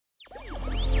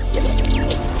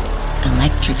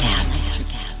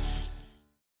Electrocast.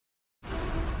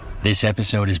 This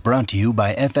episode is brought to you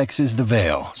by FX's The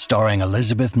Veil, starring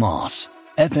Elizabeth Moss.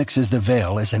 FX's The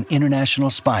Veil is an international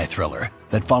spy thriller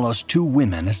that follows two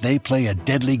women as they play a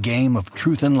deadly game of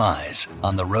truth and lies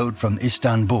on the road from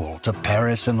Istanbul to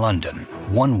Paris and London.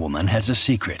 One woman has a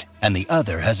secret, and the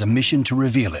other has a mission to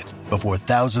reveal it before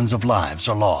thousands of lives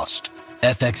are lost.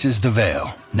 FX's The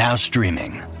Veil, now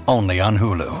streaming, only on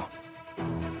Hulu.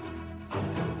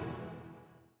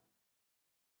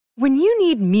 When you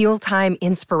need mealtime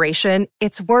inspiration,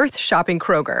 it's worth shopping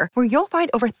Kroger, where you'll find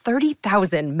over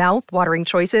 30,000 mouth-watering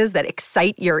choices that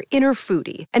excite your inner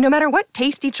foodie. And no matter what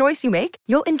tasty choice you make,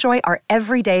 you'll enjoy our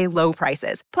everyday low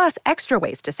prices, plus extra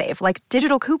ways to save, like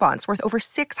digital coupons worth over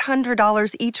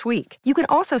 $600 each week. You can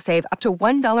also save up to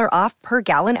 $1 off per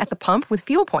gallon at the pump with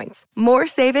fuel points. More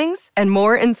savings and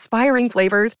more inspiring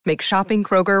flavors make shopping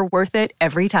Kroger worth it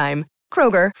every time.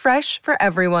 Kroger, fresh for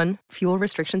everyone. Fuel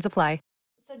restrictions apply.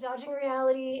 So Dodging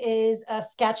Reality is a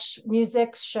sketch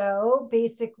music show.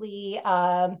 Basically,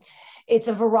 it's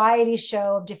a variety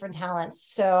show of different talents.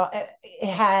 So it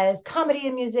has comedy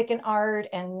and music and art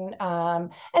and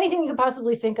anything you could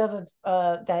possibly think of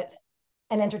that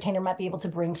an entertainer might be able to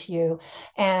bring to you.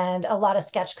 And a lot of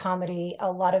sketch comedy,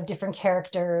 a lot of different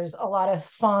characters, a lot of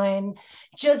fun.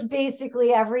 Just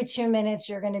basically every 2 minutes,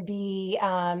 you're going to be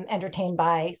entertained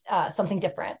by something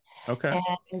different. Okay.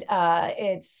 And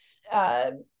it's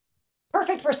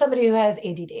perfect for somebody who has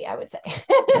ADD, I would say.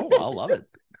 Oh, I love it.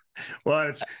 Well,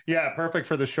 it's perfect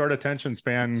for the short attention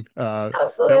span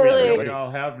Absolutely. that we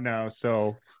all have now.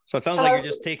 So it sounds like you're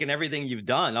just taking everything you've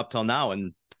done up till now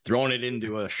and throwing it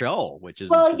into a show, which is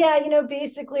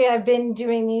basically I've been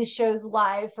doing these shows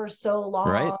live for so long.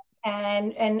 Right.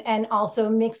 And also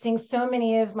mixing so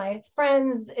many of my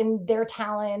friends and their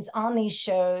talents on these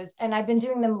shows, and I've been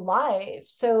doing them live.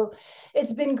 So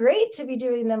it's been great to be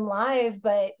doing them live,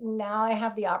 but now I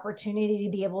have the opportunity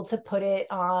to be able to put it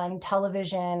on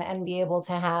television and be able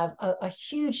to have a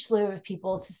huge slew of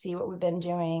people to see what we've been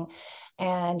doing.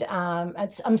 And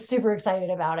I'm super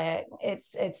excited about it.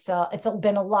 It's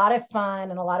been a lot of fun,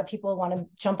 and a lot of people want to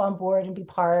jump on board and be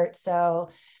part. So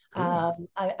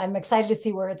I'm excited to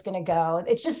see where it's going to go.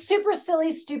 It's just super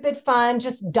silly, stupid fun,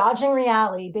 just dodging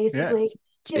reality, basically.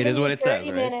 Yeah, it is what it says,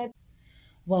 right? Minutes.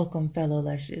 Welcome, fellow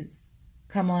Lushes.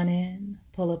 Come on in,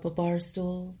 pull up a bar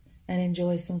stool, and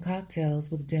enjoy some cocktails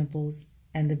with Dimples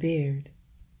and the Beard.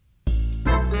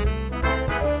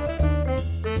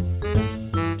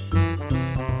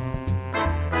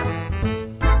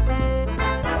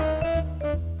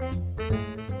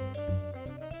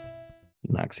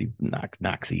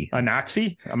 Noxie. a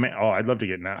Noxie? I mean, I'd love to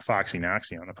get Foxy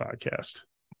Noxie on the podcast.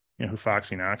 You know who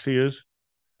Foxy Noxie is?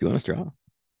 Do you want a straw?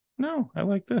 No, I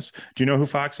like this. Do you know who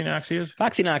Foxy Noxie is?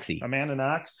 Foxy Noxie. Amanda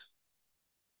Knox.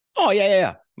 Oh,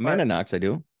 yeah. Amanda Knox, I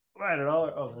do. Right at all.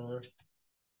 Oh,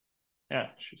 yeah,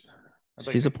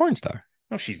 She's a porn star.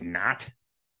 No, she's not.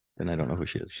 Then I don't know who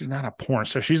she is. She's not a porn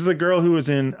star. She's the girl who was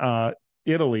in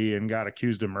Italy and got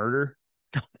accused of murder.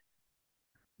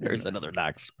 There's another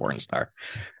Knox porn star.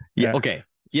 Yeah. Okay.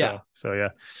 Yeah. So yeah.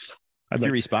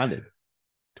 You responded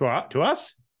to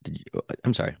us. Did you?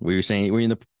 I'm sorry. Were you saying? Were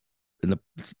you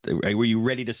were you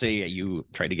ready to say you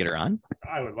tried to get her on?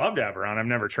 I would love to have her on. I've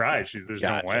never tried. There's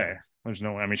no way. There's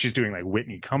no way. I mean, she's doing like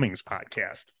Whitney Cummings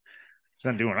podcast. She's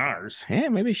not doing ours. Yeah,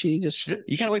 maybe you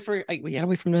gotta wait for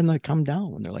them to come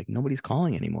down when they're like nobody's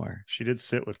calling anymore. She did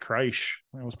sit with Kreisch.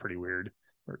 That was pretty weird.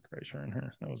 Kreischer and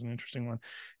her. That was an interesting one.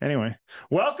 Anyway,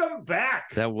 welcome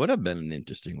back. That would have been an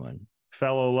interesting one,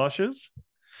 fellow Lushes.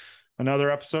 Another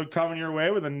episode coming your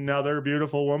way with another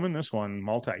beautiful woman. This one,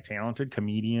 multi-talented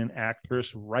comedian,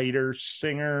 actress, writer,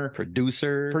 singer,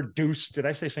 producer. Did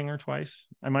I say singer twice?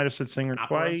 I might have said singer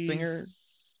twice. Singer.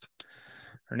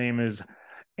 Her name is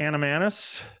Anna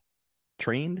Manis.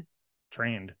 Trained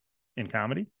in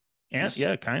comedy. And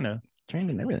yeah, kind of trained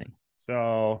in everything.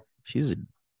 So she's a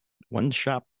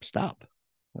one-stop shop.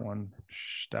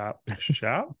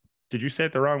 Did you say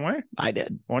it the wrong way? I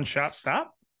did. One-stop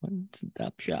shop.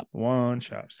 One-stop shop.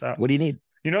 What do you need?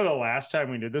 You know, the last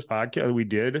time we did this podcast, we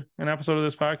did an episode of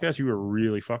this podcast, you were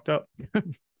really fucked up. I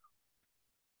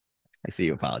see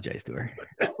you apologize to her.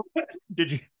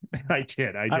 Did you? I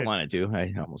did. I wanted to.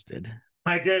 I almost did.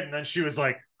 I did. And then she was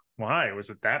like, why? Was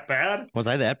it that bad? Was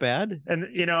I that bad?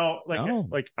 And, you know,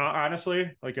 honestly,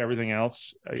 like everything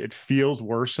else, it feels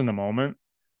worse in the moment.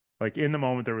 Like in the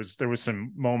moment, there was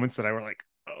some moments that I were like,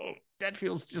 oh, that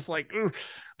feels just like, ooh.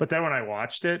 But then when I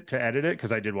watched it to edit it,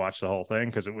 because I did watch the whole thing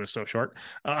because it was so short.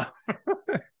 I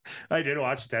did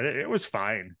watch it to edit. It was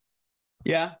fine.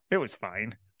 Yeah. It was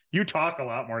fine. You talk a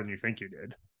lot more than you think you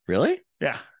did. Really?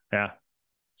 Yeah.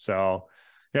 So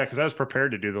yeah, because I was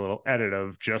prepared to do the little edit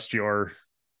of just your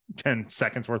 10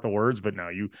 seconds worth of words, but no,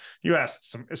 you asked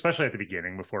some, especially at the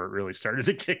beginning before it really started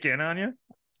to kick in on you.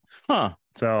 Huh.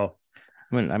 So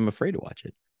I mean, I'm afraid to watch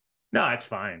it. no, it's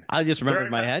fine. I just remember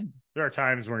in my head. There are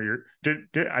times where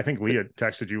I think Leah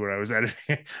texted you when I was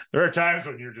editing. There are times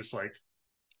when you're just like,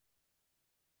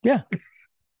 yeah.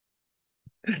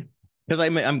 Because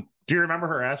I'm. Do you remember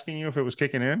her asking you if it was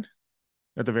kicking in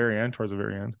at the very end, towards the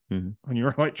very end, when you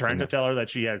were like trying to tell her that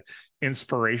she has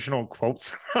inspirational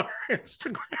quotes on her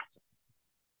Instagram?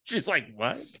 She's like,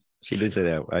 "What?" She did say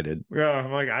that. I did. Yeah,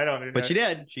 I'm like, I don't. But she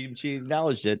did. She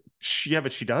acknowledged it. Yeah,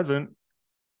 but she doesn't.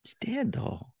 She did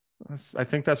though. I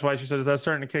think that's why she said, "Is that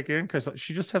starting to kick in?" Because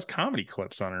she just has comedy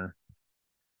clips on her.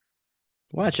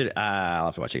 Watch it. I'll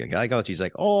have to watch it again. I go. She's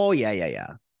like, "Oh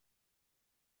yeah."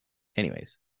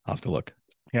 Anyways, I'll have to look.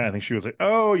 Yeah, I think she was like,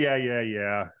 "Oh yeah."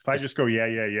 If I just go,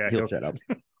 yeah, he'll shut up.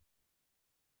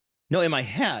 No, in my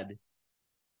head,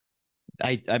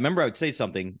 I remember I would say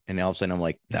something, and all of a sudden I'm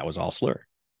like, "That was all slur."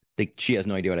 She has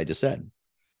no idea what I just said.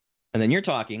 And then you're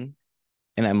talking,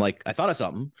 and I'm like, "I thought of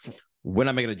something. When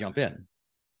am I going to jump in?"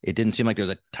 It didn't seem like there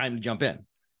was a time to jump in,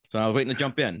 so I was waiting to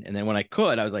jump in. And then when I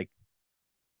could, I was like,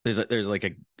 "There's like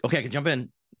a okay, I can jump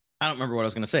in." I don't remember what I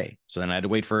was going to say, so then I had to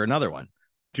wait for another one.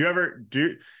 Do you ever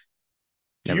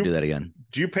Never do that again.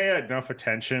 Do you pay enough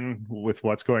attention with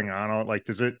what's going on? Like,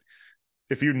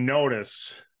 if you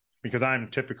notice, because I'm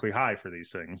typically high for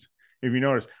these things, if you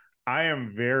notice, I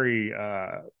am very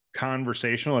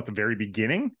conversational at the very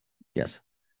beginning. Yes.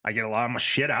 I get a lot of my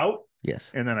shit out.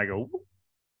 Yes. And then I go,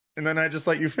 and then I just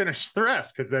let you finish the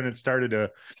rest, because then it started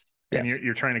to, and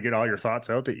you're trying to get all your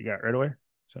thoughts out that you got right away.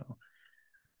 So,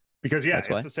 because it's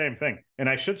the same thing. And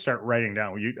I should start writing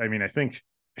down. I think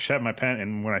I should have my pen,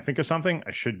 and when I think of something,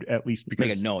 I should at least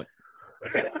make a note.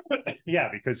 Yeah,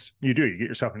 because you get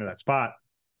yourself into that spot.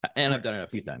 And I've done it a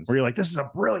few times where you're like, this is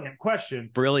a brilliant question.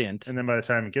 Brilliant. And then by the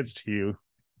time it gets to you,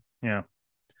 yeah.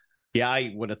 Yeah,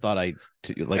 I would have thought like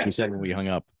you said when we hung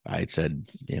up, I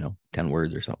said, 10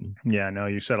 words or something. Yeah, no,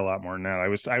 you said a lot more than that. I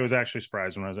was actually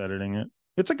surprised when I was editing it.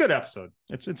 It's a good episode.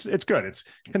 It's good. It's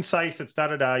concise. It's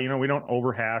da-da-da. We don't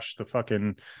overhash the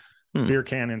fucking beer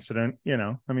can incident.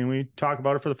 We talk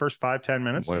about it for the first 5-10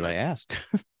 minutes. What did I ask?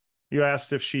 You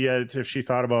asked if she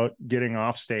thought about getting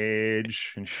off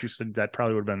stage, and she said that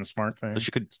probably would have been the smart thing.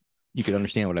 So you could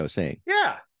understand what I was saying.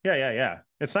 Yeah.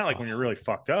 It's not like when you're really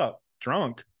fucked up,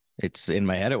 drunk. It's in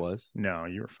my head. It was. No,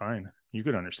 you were fine. You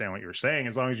could understand what you were saying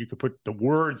as long as you could put the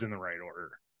words in the right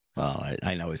order. Well,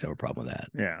 I always have a problem with that.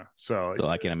 Yeah. So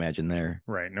I can imagine there.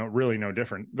 Right. No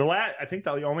different. I think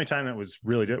the only time that was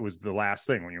really good was the last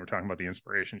thing when you were talking about the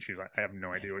inspiration. She's like, I have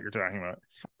no idea what you're talking about.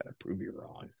 I gotta prove you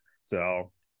wrong.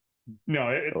 So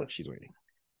no, she's waiting.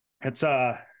 It's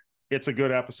a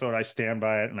good episode. I stand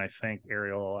by it, and I thank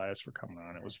Ariel Elias for coming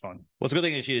on. It was fun. Well, it's a good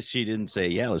thing that she didn't say,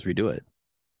 yeah, let's redo it.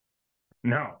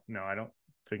 No, I don't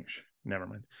think. Never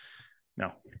mind.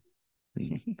 No.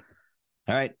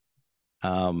 All right.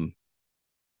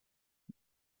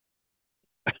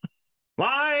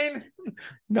 Line.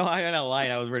 No, I'm not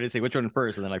lying. I was ready to say which one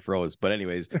first, and then I froze. But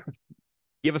anyways,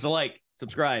 give us a like,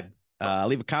 subscribe,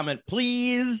 leave a comment,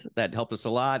 please. That helps us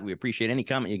a lot. We appreciate any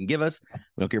comment you can give us.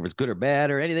 We don't care if it's good or bad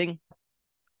or anything.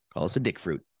 Call us a dick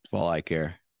fruit. That's all I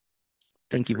care.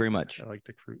 Thank you very much. I like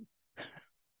dick fruit.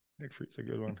 Dick fruit's a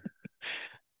good one.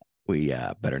 We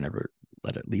better never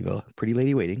let it leave a pretty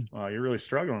lady waiting. Well, you're really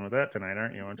struggling with that tonight,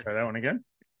 aren't you? Want to try that one again?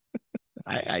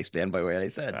 I stand by what I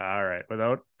said. All right.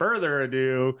 Without further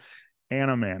ado,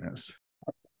 Anna Manis.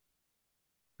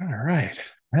 All right.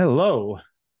 Hello.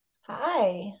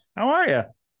 Hi. How are you?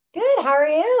 Good. How are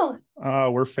you?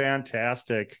 We're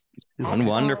fantastic. Doing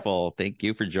wonderful. Thank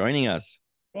you for joining us.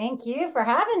 Thank you for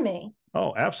having me.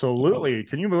 Oh, absolutely.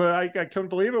 Can you believe I couldn't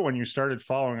believe it when you started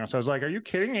following us. I was like, are you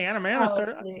kidding? Anna Manis?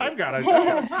 I've got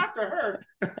to talk to her.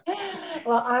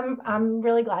 Well, I'm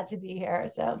really glad to be here.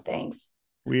 So thanks.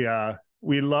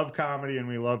 We love comedy, and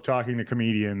we love talking to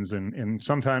comedians, and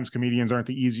sometimes comedians aren't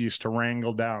the easiest to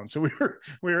wrangle down. So we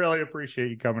really appreciate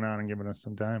you coming on and giving us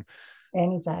some time.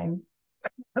 Anytime.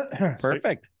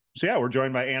 Perfect. So yeah, we're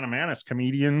joined by Anna Manis,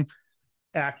 comedian,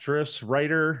 actress,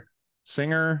 writer,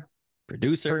 singer,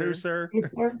 producer,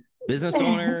 business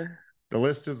owner. The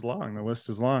list is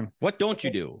long. What don't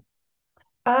you do?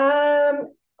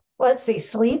 Let's see,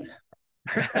 sleep.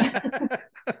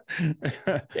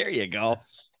 There you go.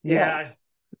 Yeah.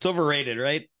 It's overrated,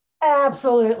 right?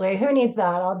 Absolutely. Who needs that?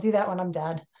 I'll do that when I'm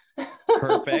dead.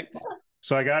 Perfect.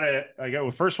 So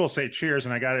well, first we'll say cheers,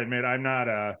 and I gotta admit, I'm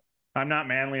not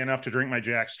manly enough to drink my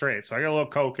Jack straight. So I got a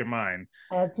little Coke in mine.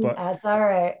 That's all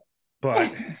right.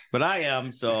 But I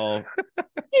am, so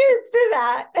Cheers to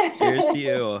that. Cheers to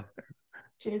you.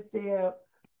 Cheers to you.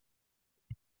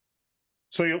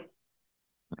 So you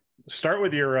start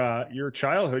with your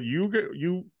childhood.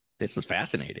 This is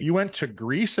fascinating. You went to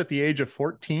Greece at the age of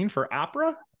 14 for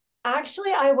opera?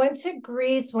 Actually, I went to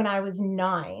Greece when I was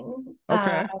 9.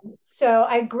 Okay. So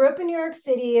I grew up in New York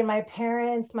City, and my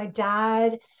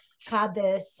dad had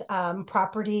this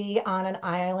property on an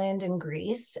island in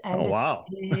Greece, and wow.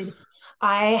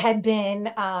 I had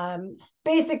been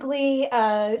basically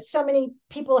so many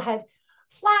people had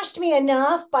flashed me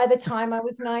enough by the time I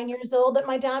was 9 years old that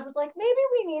my dad was like, maybe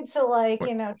we need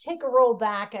to take a roll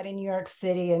back out of New York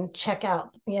City and check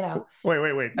out, Wait.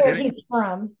 where he's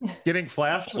from. Getting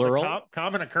flashed was a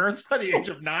common occurrence by the age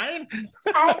of 9?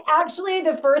 Actually,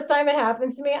 the first time it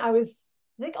happened to me, I was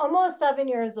almost 7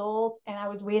 years old, and I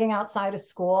was waiting outside of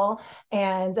school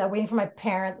and waiting for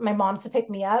my mom to pick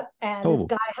me up. And this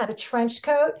guy had a trench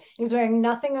coat. He was wearing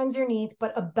nothing underneath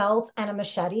but a belt and a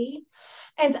machete.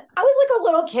 And I was like a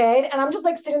little kid, and I'm just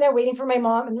like sitting there waiting for my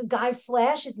mom, and this guy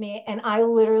flashes me, and I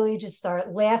literally just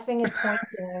start laughing and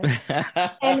pointing.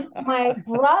 And my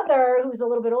brother, who's a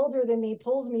little bit older than me,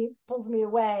 pulls me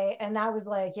away, and that was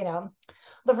like,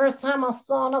 the first time I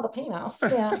saw another penis.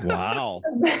 Yeah. Wow.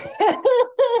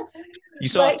 You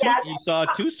saw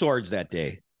two swords that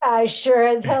day. I sure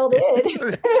as hell did.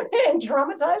 And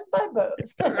traumatized by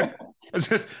both. I was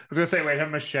gonna say, wait, have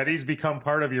machetes become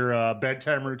part of your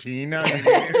bedtime routine now?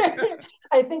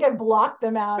 I think I blocked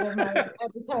them out of my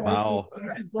every time wow.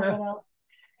 I see someone else.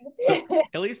 So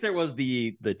at least there was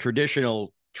the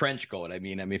traditional trench coat. I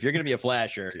mean, if you're gonna be a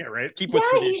flasher, yeah, right. Keep with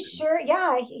tradition.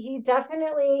 He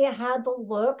definitely had the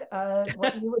look of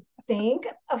what you would think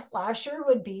a flasher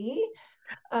would be.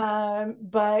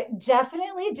 But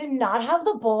definitely did not have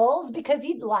the balls, because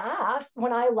he'd laugh.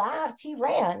 When I laughed, he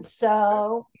ran.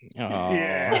 So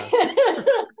yeah.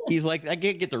 He's like, I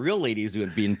can't get the real ladies who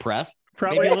would be impressed.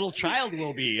 Probably. Maybe a little child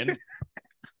will be. And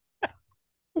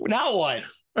now what?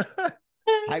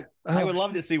 I would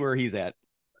love to see where he's at.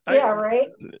 Yeah, right.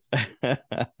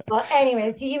 Well,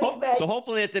 anyways, so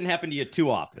hopefully it didn't happen to you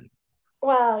too often.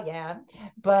 Well, yeah,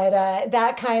 but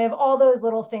that kind of, all those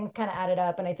little things kind of added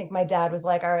up. And I think my dad was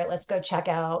like, all right, let's go check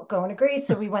out going to Greece.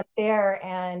 So we went there,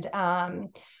 and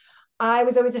I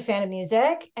was always a fan of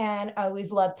music, and I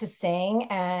always loved to sing.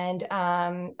 And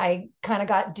I kind of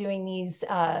got doing these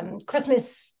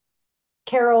Christmas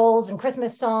carols and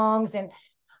Christmas songs, and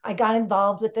I got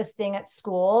involved with this thing at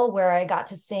school where I got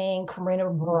to sing Carmina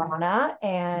Burana,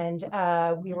 and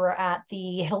we were at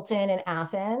the Hilton in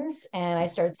Athens, and I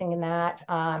started singing that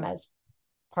as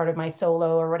part of my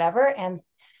solo or whatever. And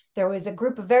there was a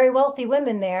group of very wealthy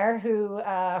women there who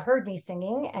heard me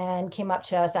singing and came up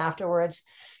to us afterwards,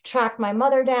 tracked my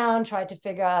mother down, tried to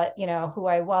figure out, who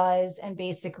I was, and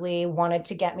basically wanted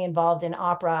to get me involved in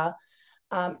opera.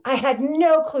 I had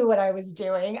no clue what I was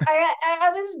doing.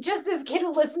 I was just this kid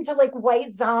who listened to like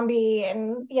White Zombie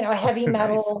and, heavy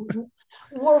metal, nice.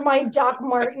 Wore my Doc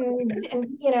Martens, and,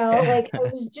 I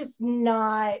was just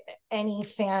not any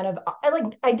fan of,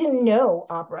 I didn't know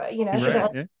opera,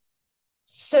 Right,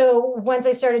 So once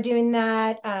I started doing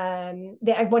that,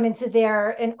 I went into there,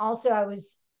 and also I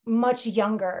was much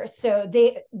younger. So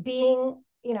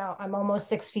I'm almost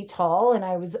 6 feet tall, and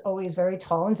I was always very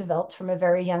tall and developed from a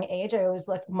very young age. I always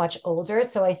looked much older.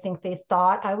 So I think they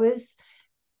thought I was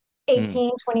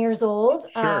 18, 20 years old,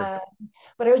 sure.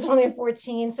 But I was only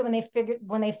 14. So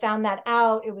when they found that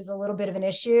out, it was a little bit of an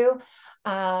issue.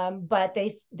 But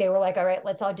they were like, all right,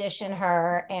 let's audition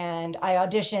her. And I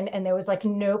auditioned, and there was like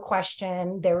no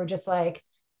question. They were just like,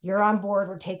 you're on board.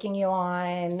 We're taking you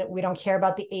on. We don't care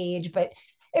about the age, but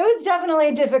it was definitely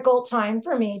a difficult time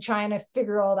for me trying to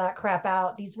figure all that crap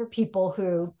out. These were people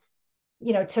who,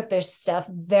 took their stuff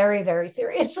very, very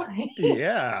seriously.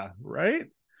 Yeah. Right.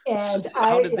 And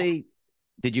so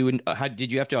did you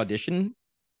have to audition?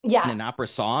 Yes. In an opera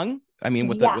song? I mean,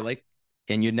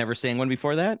 and you'd never sang one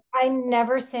before that? I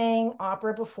never sang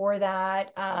opera before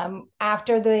that.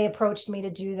 After they approached me to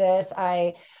do this,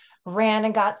 I ran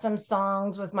and got some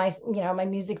songs with my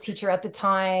music teacher at the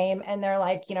time. And they're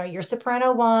like, you're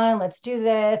soprano 1, let's do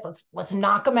this. Let's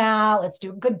knock them out. Let's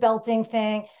do a good belting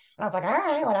thing. And I was like, all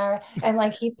right, whatever. And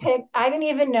like, I didn't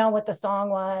even know what the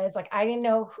song was. Like, I didn't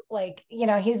know,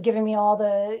 he was giving me all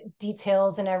the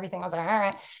details and everything. I was like, all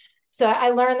right. So I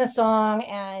learned the song,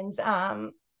 and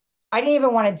I didn't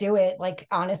even want to do it, like,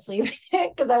 honestly,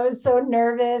 because I was so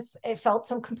nervous. It felt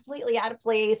so completely out of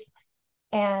place.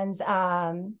 And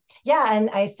and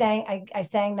I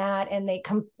sang that, and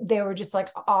they were just like,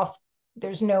 off,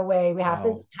 there's no way, we have to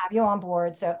have you on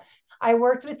board. So I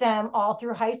worked with them all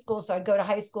through high school. So I'd go to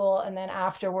high school, and then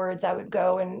afterwards I would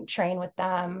go and train with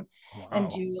them and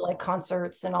do like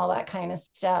concerts and all that kind of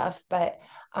stuff. But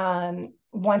when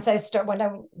I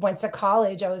went to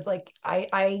college, I was like,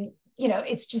 I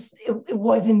it's just, it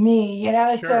wasn't me,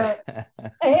 sure. So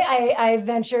I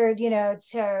ventured,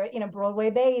 to,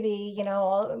 Broadway Baby,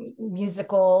 all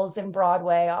musicals and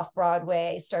Broadway, off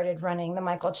Broadway, started running the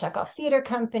Michael Chekhov Theater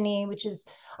Company, which is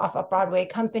off Broadway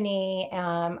company.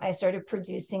 I started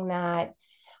producing that,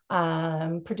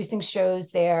 producing shows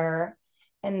there.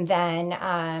 And then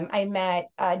I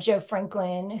met Joe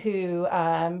Franklin, who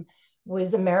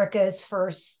was America's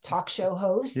first talk show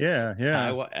host. Yeah.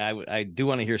 I do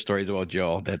want to hear stories about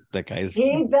Joe. That guy's.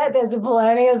 There's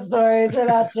plenty of stories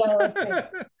about Joe.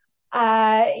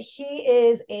 He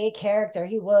is a character.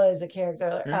 He was a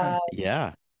character.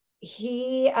 Yeah.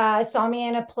 He saw me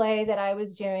in a play that I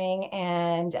was doing,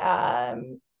 and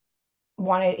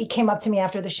he came up to me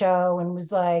after the show and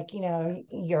was like,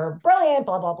 you're brilliant,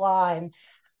 blah, blah, blah. And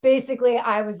basically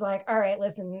I was like, all right,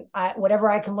 listen,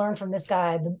 whatever I can learn from this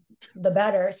guy, the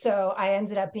better. So I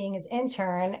ended up being his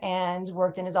intern and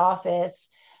worked in his office,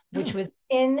 which was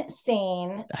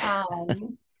insane.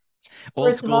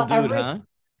 Old school dude, huh?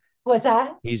 What's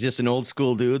that? He's just an old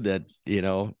school dude that,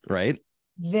 right?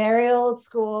 Very old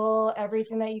school,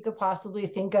 everything that you could possibly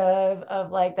think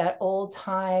of like that old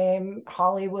time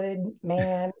Hollywood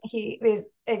man. He is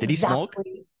exactly Did he smoke?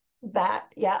 That.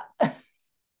 Yeah.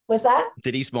 What's that?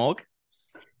 Did he smoke?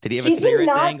 Did he have a cigarette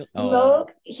dangle?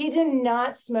 He did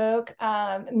not smoke.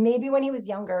 Maybe when he was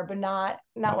younger, but not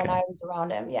okay. When I was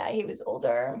around him. Yeah, he was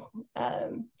older.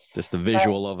 Just the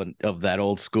visual of that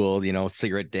old school,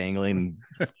 cigarette dangling.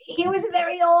 He was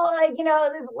very old,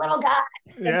 this little guy.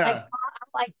 Yeah.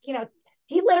 Like,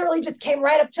 he literally just came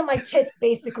right up to my tits,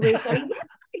 basically. So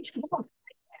he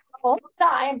all the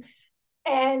time.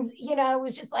 And, it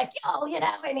was just like,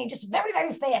 and he just very,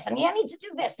 very fast. And I need to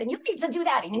do this, and you need to do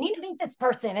that, and you need to meet this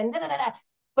person, and da-da-da-da.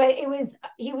 But he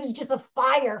was just a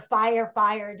fire,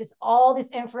 just all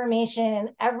this information. And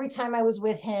every time I was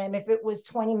with him, if it was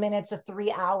 20 minutes or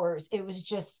 3 hours, it was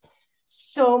just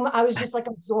I was just like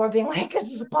absorbing like a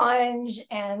sponge.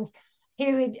 And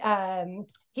he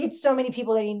had so many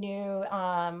people that he knew.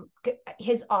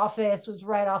 His office was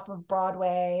right off of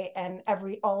Broadway, and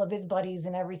all of his buddies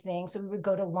and everything. So we would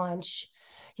go to lunch,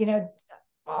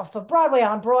 off of Broadway,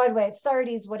 on Broadway, at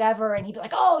Sardi's, whatever. And he'd be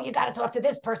like, oh, you got to talk to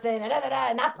this person, and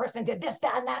that person did this,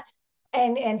 that, and that.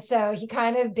 And so he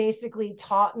kind of basically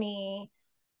taught me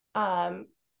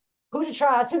who to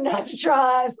trust, who not to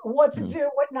trust, what to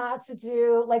do, what not to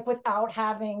do, like without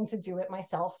having to do it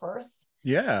myself first.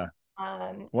 Yeah.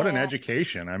 What an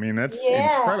education. I mean, that's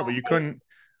incredible. You couldn't.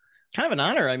 Kind of an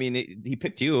honor. I mean, he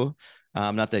picked you.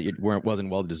 Not that it wasn't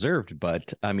well deserved,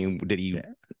 but I mean, did he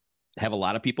have a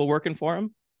lot of people working for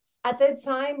him? At the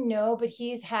time, no, but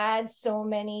he's had so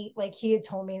many, like he had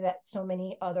told me that so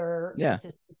many other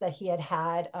assistants that he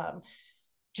had.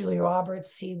 Julia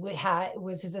Roberts,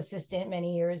 was his assistant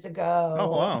many years ago. Oh,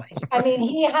 wow. I mean,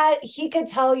 he could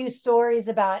tell you stories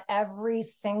about every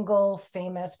single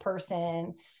famous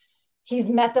person. He's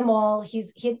met them all.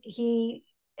 He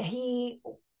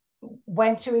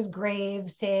went to his grave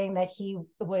saying that he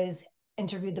was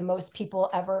interviewed the most people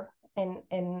ever in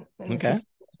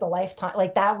the lifetime.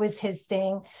 Like that was his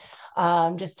thing.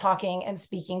 Just talking and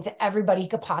speaking to everybody he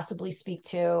could possibly speak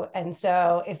to. And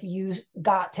so if you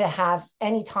got to have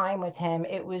any time with him,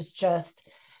 it was just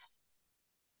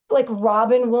like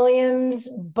Robin Williams,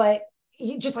 but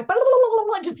you just like,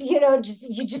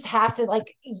 you just have to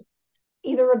like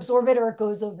either absorb it or it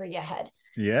goes over your head.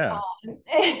 Yeah.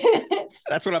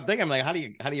 That's what I'm thinking. I'm like, how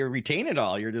do you retain it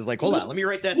all? You're just like, hold on, let me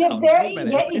write that down.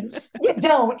 You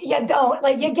don't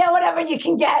like, you get whatever you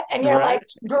can get, and you're like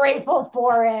just grateful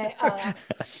for it.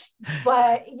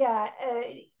 But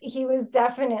he was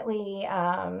definitely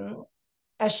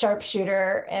a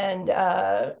sharpshooter and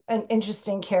an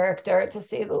interesting character, to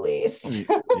say the least.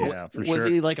 Yeah, for sure. Was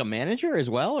he like a manager as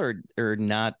well, or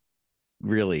not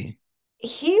really?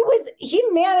 He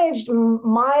managed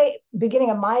my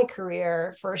beginning of my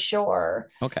career for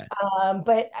sure. Okay.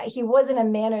 But he wasn't a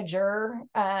manager.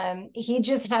 He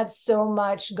just had so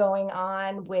much going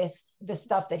on with the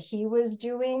stuff that he was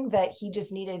doing that he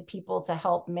just needed people to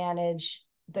help manage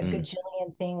the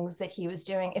gajillion things that he was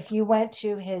doing. If you went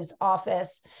to his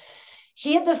office,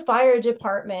 he had the fire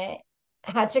department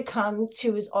had to come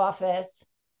to his office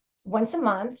once a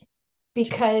month,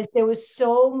 because there was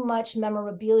so much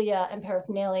memorabilia and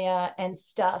paraphernalia and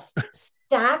stuff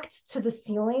stacked to the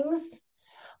ceilings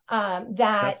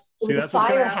that it was a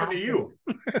fire hazard.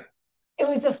 It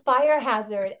was a fire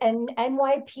hazard, and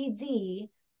NYPD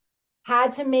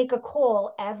had to make a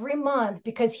call every month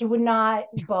because he would not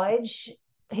budge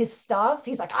his stuff.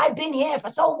 He's like, I've been here for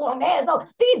so long.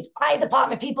 These fire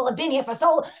department people have been here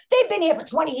they've been here for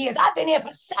 20 years. I've been here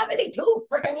for 72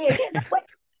 freaking years.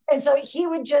 And so he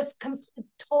would just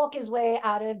talk his way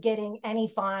out of getting any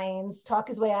fines, talk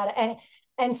his way out of,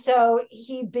 and so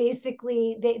he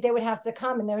basically, they would have to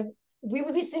come, and we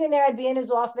would be sitting there, I'd be in his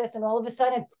office, and all of a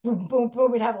sudden, boom, boom,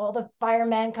 boom, we'd have all the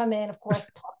firemen come in, of course,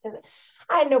 talk to them.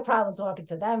 I had no problem talking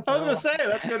to them. I was going to say,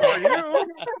 that's good for you.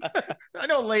 I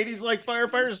know ladies like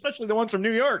firefighters, especially the ones from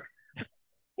New York.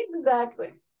 Exactly.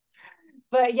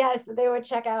 But yes, they would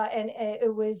check out, and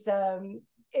it was,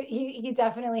 he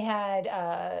definitely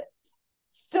had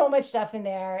so much stuff in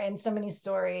there and so many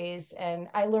stories. And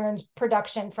I learned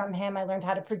production from him. I learned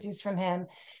how to produce from him.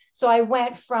 So I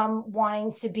went from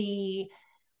wanting to be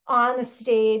on the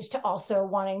stage to also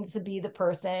wanting to be the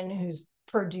person who's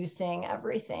producing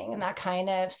everything. And that kind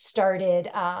of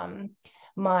started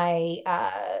my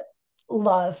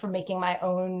love for making my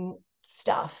own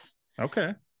stuff.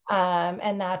 Okay.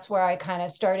 And that's where I kind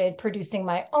of started producing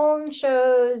my own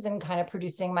shows and kind of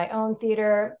producing my own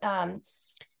theater.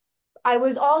 I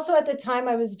was also, at the time,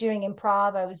 I was doing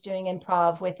improv. I was doing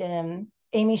improv with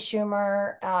Amy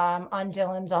Schumer on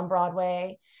Dylan's on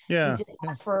Broadway. Yeah. We did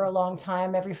that for a long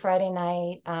time, every Friday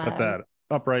night. Is that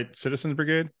Upright Citizens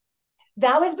Brigade?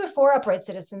 That was before Upright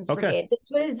Citizens Brigade. This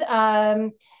was,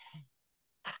 I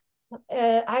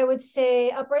would say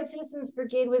Upright Citizens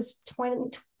Brigade was in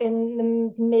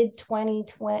the mid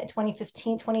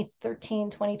 2015, 2013,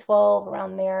 2012,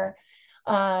 around there.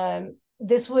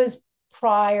 This was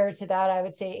prior to that, I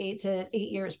would say 8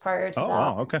 years prior to that.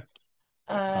 Wow, okay.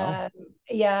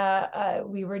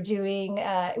 We were doing,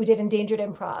 we did Endangered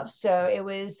Improv. So it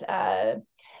was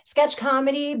sketch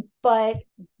comedy, but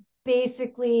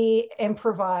basically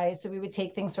improvise. So we would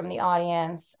take things from the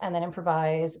audience and then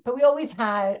improvise. But we always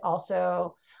had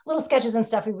also little sketches and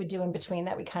stuff we would do in between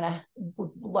that we kind of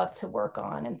would love to work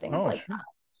on and things like that.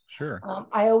 Sure.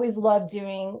 I always loved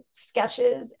doing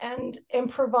sketches and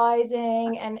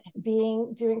improvising and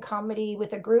doing comedy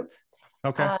with a group.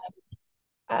 Okay.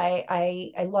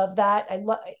 I love that. I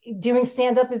love doing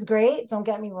stand-up is great. Don't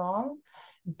get me wrong,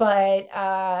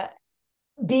 but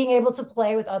being able to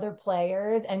play with other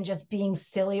players and just being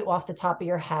silly off the top of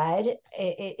your head,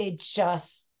 it's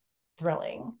just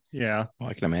thrilling. Yeah. Well,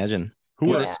 I can imagine. Who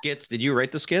were the skits? Did you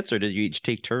write the skits, or did you each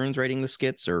take turns writing the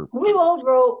skits? Or we all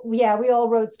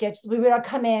wrote skits. We would all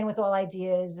come in with all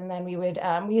ideas, and then we would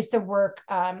we used to work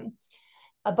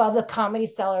above the Comedy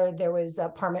Cellar. There was a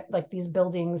apartment, like this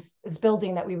building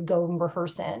that we would go and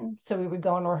rehearse in. So we would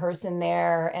go and rehearse in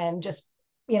there, and just,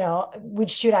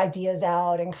 we'd shoot ideas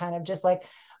out and kind of just like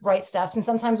write stuff. And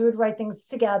sometimes we would write things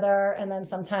together, and then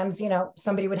sometimes,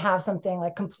 somebody would have something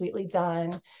like completely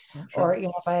done. Sure. Or,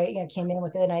 if I came in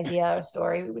with an idea or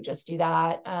story, we would just do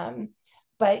that.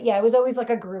 But yeah, it was always like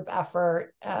a group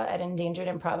effort at Endangered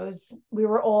Improv. We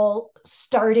were all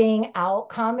starting out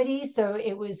comedy. So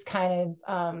it was kind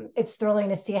of, it's thrilling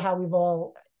to see how we've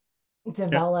all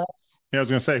developed. Yeah, I was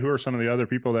going to say, who are some of the other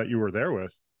people that you were there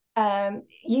with?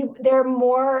 They're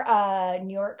more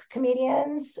New York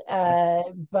comedians,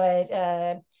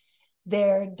 but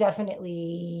they're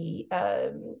definitely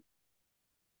a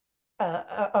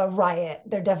riot.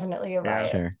 They're definitely a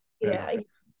riot. Sure. Yeah.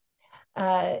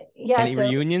 Any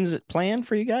reunions planned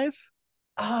for you guys?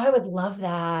 Oh, I would love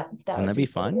that. That'd be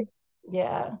fun.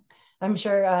 Yeah, I'm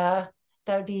sure I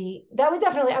would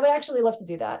actually love to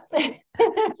do that.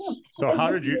 So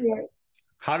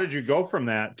how did you go from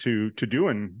that to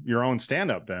doing your own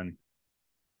stand-up then?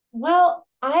 Well,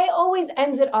 I always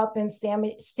ended up in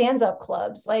stand-up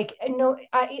clubs. Like,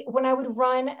 when I would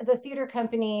run the theater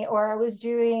company, or I was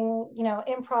doing,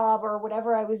 improv or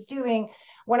whatever I was doing,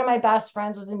 one of my best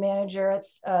friends was a manager at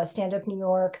Stand Up New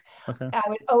York. Okay. I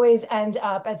would always end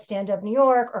up at Stand Up New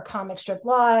York or Comic Strip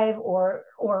Live or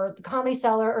the Comedy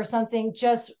Cellar or something,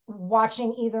 just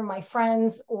watching either my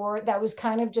friends, or that was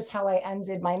kind of just how I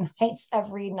ended my nights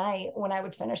every night when I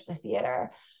would finish the theater.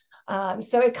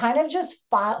 So it kind of just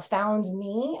found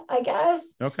me, I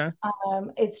guess. Okay.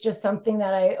 It's just something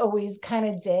that I always kind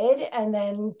of did. And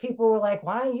then people were like,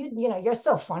 why don't you, you're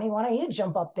so funny. Why don't you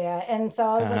jump up there? And so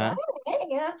I was like, oh,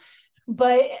 yeah.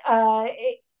 But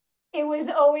it was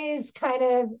always kind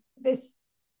of this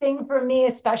thing for me,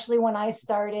 especially when I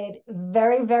started,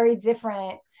 very, very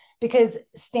different, because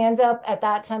stand up at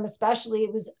that time, especially,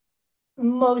 it was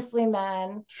mostly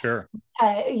men. Sure.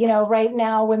 Right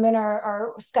now women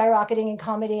are skyrocketing in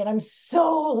comedy, and I'm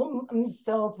so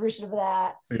appreciative of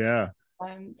that. Yeah.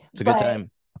 It's a good time.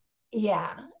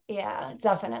 Yeah,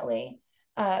 definitely.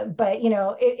 But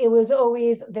it was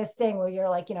always this thing where you're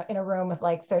like, in a room with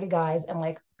like 30 guys and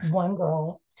like one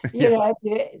girl, Yeah.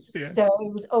 so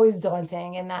it was always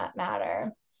daunting in that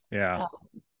matter. Yeah.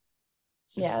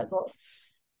 Yeah.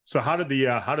 So how did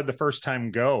the first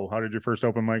time go? How did your first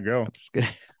open mic go?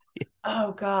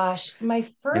 Oh gosh, my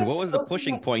first. And what was the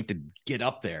pushing point to get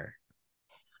up there?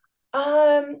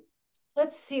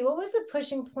 Let's see, what was the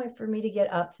pushing point for me to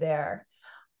get up there?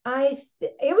 It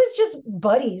was just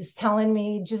buddies telling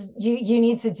me, just you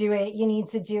need to do it,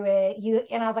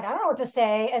 and I was like, I don't know what to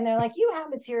say, and they're like, you have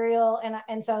material,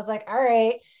 and so I was like, all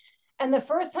right. And the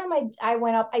first time I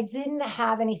went up, I didn't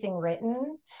have anything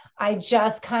written. I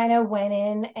just kind of went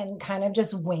in and kind of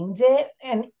just winged it,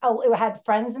 and it had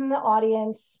friends in the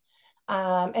audience.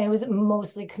 And it was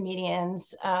mostly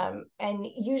comedians. And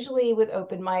usually with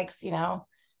open mics,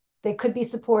 they could be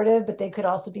supportive, but they could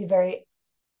also be very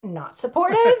not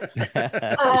supportive.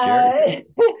 Sure.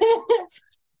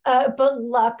 But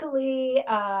luckily,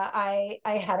 I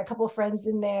had a couple of friends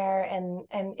in there,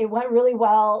 and it went really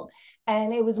well.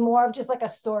 And it was more of just like a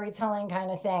storytelling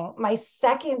kind of thing. My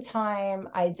second time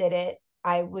I did it,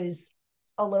 I was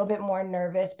a little bit more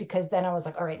nervous, because then I was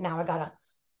like, all right, now I gotta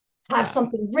have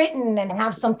something written and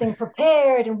have something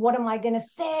prepared, and what am I going to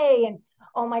say, and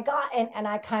oh my god, and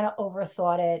I kind of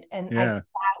overthought it, and that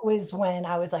was when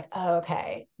I was like, oh,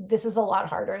 okay, this is a lot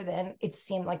harder than it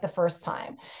seemed like the first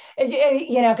time,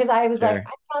 because I was like, I've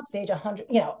been on stage 100,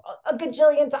 a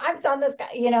gajillion times. I've done this guy,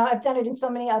 I've done it in so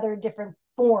many other different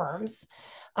forms.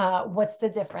 What's the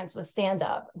difference with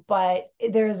stand-up? But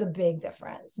there's a big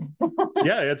difference.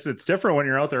 Yeah, it's different when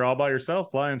you're out there all by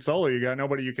yourself flying solo. You got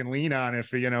nobody you can lean on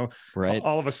if right,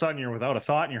 all of a sudden you're without a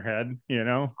thought in your head.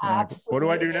 Absolutely. Like, what do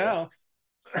I do now?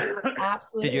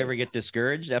 Absolutely. Did you ever get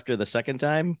discouraged after the second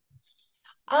time?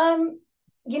 I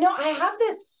have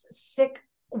this sick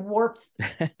warped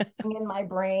thing in my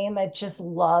brain that just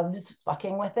loves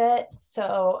fucking with it.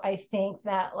 So I think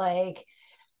that like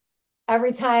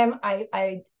every time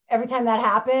that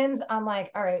happens, I'm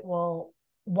like, all right, well,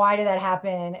 why did that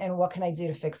happen, and what can I do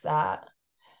to fix that?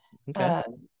 Okay.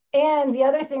 And the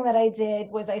other thing that I did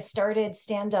was I started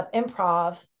stand-up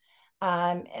improv,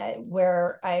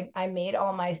 where I made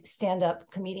all my stand-up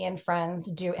comedian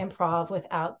friends do improv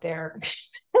without their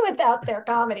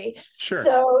comedy. Sure.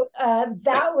 So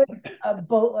that was a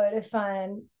boatload of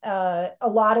fun. A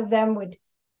lot of them would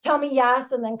tell me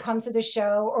yes and then come to the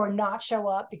show, or not show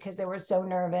up because they were so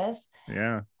nervous.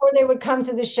 Yeah. Or they would come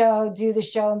to the show, do the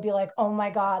show, and be like, oh my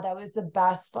God, that was the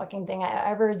best fucking thing I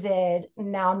ever did.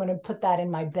 Now I'm going to put that in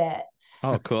my bit.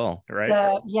 Oh, cool.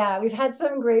 Right. Yeah, we've had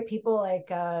some great people like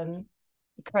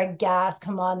Craig Gass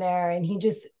come on there, and he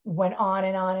just went on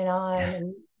and on and on,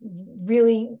 and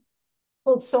really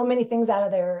pulled so many things out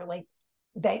of there, like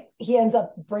that he ends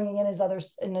up bringing in his other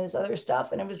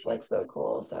stuff, and it was like so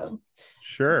cool. So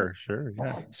sure,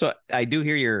 yeah. So I do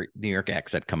hear your New York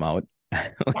accent come out,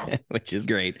 yes. Which is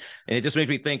great, and it just makes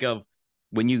me think of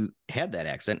when you had that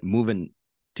accent moving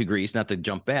to Greece. Not to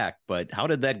jump back, but how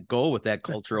did that go with that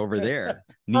culture over there?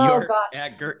 New York,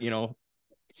 in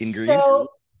Greece. So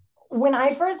when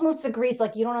I first moved to Greece,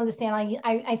 like, you don't understand.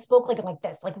 I spoke like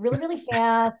this, like really, really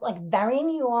fast, like very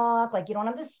New York, like you don't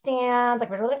understand, like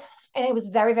really, and it was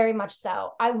very, very much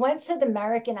so. I went to the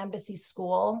American Embassy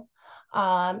School.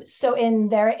 So in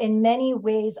many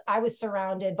ways, I was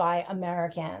surrounded by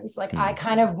Americans. Like I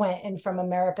kind of went in from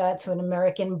America to an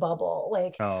American bubble,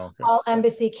 like all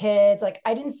embassy kids. Like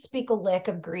I didn't speak a lick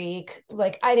of Greek.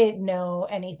 Like I didn't know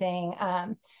anything.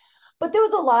 But there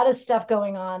was a lot of stuff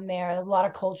going on there. There's a lot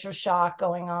of culture shock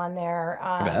going on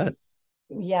there.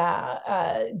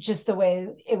 Just the way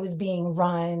it was being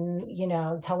run.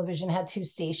 Television had 2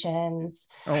 stations.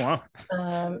 Oh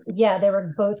wow. They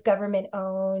were both government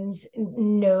owned.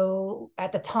 No,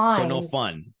 at the time. So no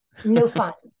fun. No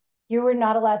fun. You were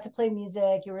not allowed to play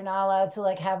music. You were not allowed to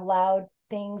like have loud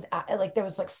things. Like there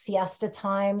was like siesta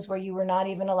times where you were not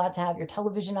even allowed to have your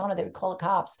television on, or they would call the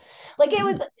cops. Like it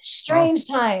was strange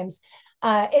times.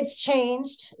 It's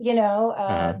changed,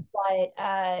 but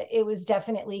it was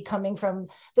definitely coming from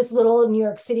this little New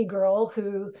York City girl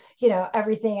who,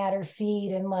 everything at her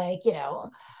feet, and like,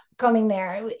 coming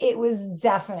there, it was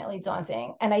definitely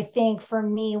daunting. And I think for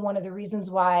me, one of the reasons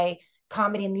why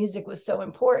comedy and music was so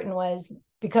important was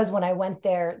because when I went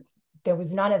there, there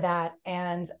was none of that.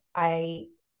 And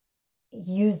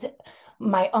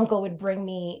my uncle would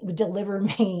deliver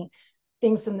me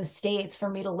things from the States for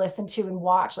me to listen to and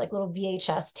watch, like little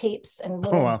VHS tapes and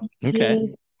little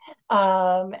DVDs,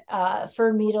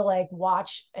 for me to like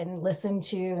watch and listen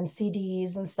to, and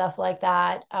CDs and stuff like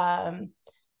that.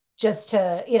 Just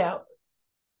to,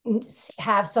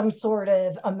 have some sort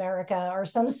of America or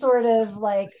some sort of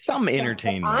like some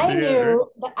entertainment. I knew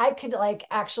that I could like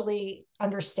actually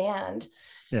understand.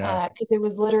 Yeah. Because it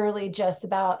was literally just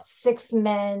about 6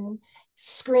 men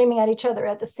screaming at each other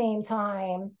at the same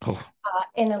time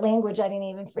in a language I didn't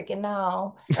even freaking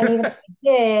know. And even if I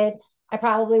did, I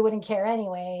probably wouldn't care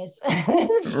anyways.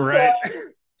 Right.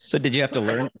 So did you have to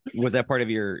learn? Was that part of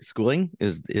your schooling?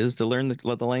 Is to learn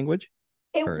the language?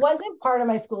 It wasn't part of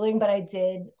my schooling, but I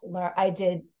did learn. I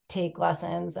did take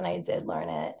lessons and I did learn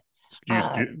it.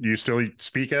 Do you still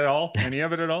speak at all? Any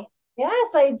of it at all?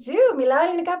 Yes, I do. Μιλάω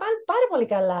ελληνικά πάρα πολύ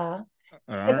καλά.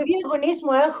 Επειδή οι γονείς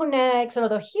μου έχουν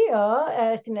ξενοδοχείο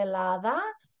στην Ελλάδα,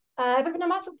 έπρεπε να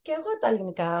μάθω και εγώ τα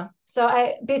ελληνικά. So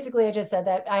I just said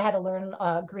that I had to learn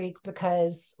Greek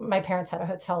because my parents had a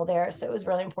hotel there, so it was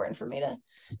really important for me to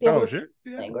be able to speak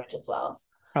the language as well.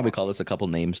 Probably call us a couple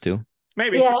names too.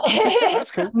 Maybe. Yeah.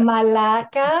 That's cool.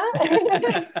 Malaka.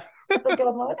 That's a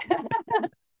good one.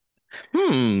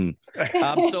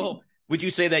 So would you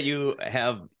say that you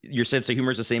have your sense of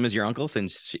humor is the same as your uncle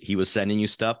since he was sending you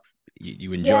stuff?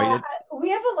 You enjoyed it?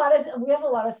 We have a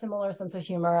lot of similar sense of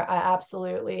humor. I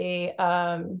absolutely.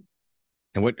 And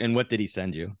what did he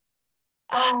send you?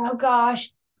 Oh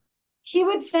gosh. He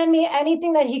would send me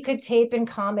anything that he could tape in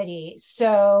comedy.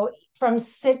 So from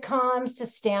sitcoms to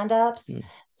stand-ups.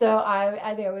 So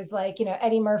I there was like,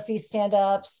 Eddie Murphy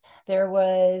stand-ups. There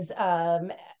was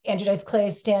Andrew Dice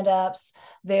Clay stand-ups.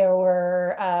 There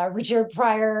were Richard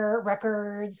Pryor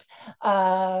records.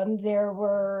 There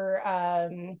were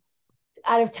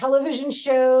out of television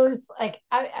shows, like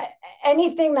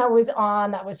anything that was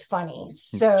on that was funny.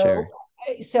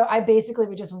 So I basically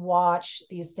would just watch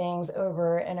these things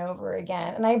over and over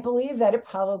again. And I believe that it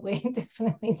probably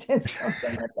definitely did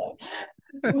something with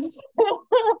it.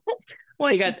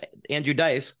 Well, you got Andrew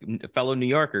Dice, a fellow New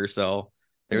Yorker, so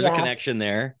there's a connection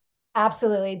there.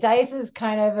 Absolutely. Dice is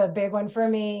kind of a big one for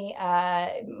me.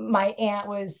 My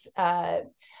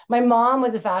mom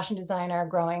was a fashion designer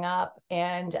growing up,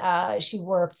 and she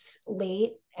worked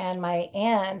late. And my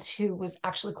aunt, who was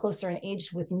actually closer in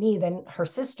age with me than her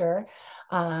sister,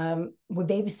 would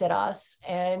babysit us.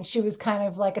 And she was kind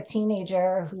of like a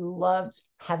teenager who loved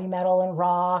heavy metal and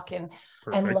rock and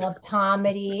loved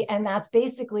comedy. And that's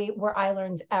basically where I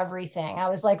learned everything. I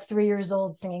was like 3 years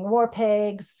old singing War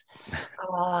Pigs.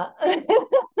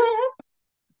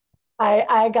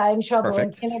 I got in trouble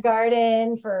in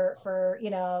kindergarten for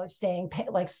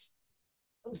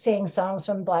saying songs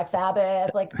from Black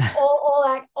Sabbath, like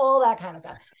all that kind of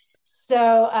stuff.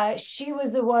 So she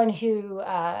was the one who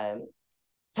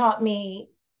taught me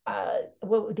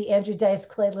what the Andrew Dice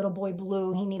Clay Little Boy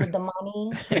Blue. He needed the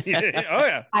money.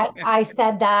 I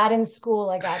said that in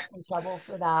school. I got in trouble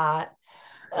for that.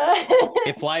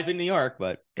 It flies in New York,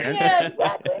 but yeah,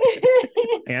 exactly.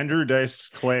 Andrew Dice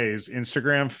Clay's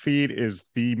Instagram feed is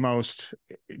the most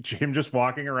him just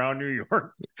walking around New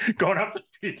York, going up to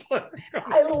people.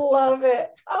 I love it.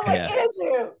 Oh my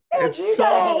Andrew, it's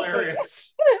so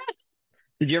hilarious.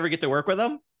 Did you ever get to work with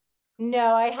him?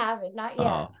 No, I haven't. Not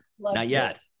yet. Not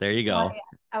yet. There you go.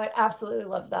 I would absolutely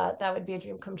love that. That would be a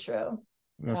dream come true.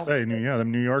 I'll say, the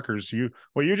New Yorkers. You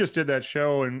just did that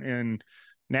show in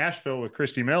Nashville with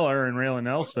Christy Miller and Raylan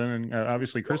Nelson, and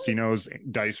obviously Christy knows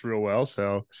Dice real well.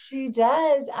 So she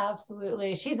does,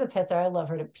 absolutely. She's a pisser. I love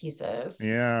her to pieces. We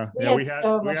had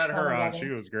her on. She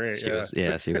was great. She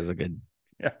was a good.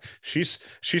 Yeah, she's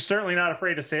certainly not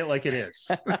afraid to say it like it is.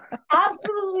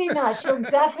 Absolutely not. She'll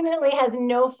definitely has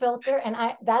no filter, and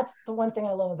that's the one thing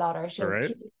I love about her.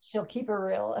 She'll keep her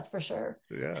real. That's for sure.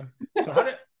 Yeah. So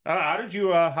how did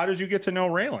you get to know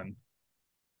Raylan?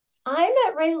 I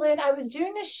met Raylan. I was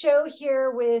doing a show here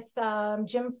with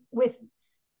Jim with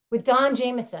Don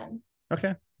Jameson.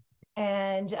 Okay.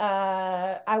 And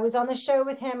I was on the show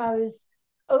with him. I was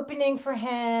opening for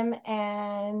him,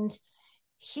 and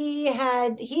he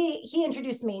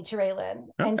introduced me to Raylan.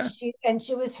 Okay. and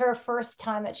she was her first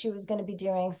time that she was going to be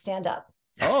doing stand up.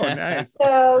 Oh, nice.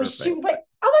 So she was like,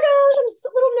 "Oh my gosh, I'm just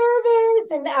a little nervous,"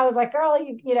 and I was like, "Girl,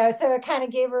 so I kind of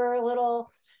gave her a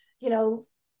little,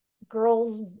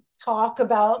 girls talk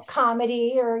about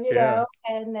comedy or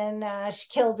and then she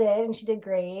killed it and she did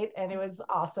great and it was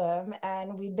awesome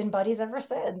and we've been buddies ever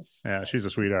since. Yeah, she's a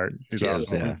sweetheart. She's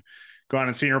awesome. Gone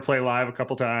and seen her play live a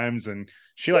couple times, and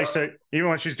she likes to, even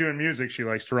when she's doing music, she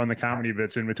likes to run the comedy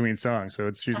bits in between songs. So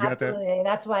she's got that.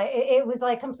 That's why it was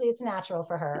like it's natural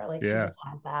for her. Like she just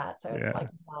has that, so it's like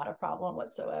not a problem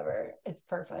whatsoever. It's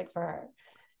perfect for her.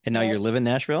 And now you live in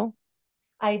Nashville?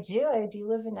 I do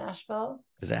live in Nashville.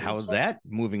 How is that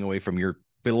moving away from your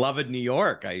beloved New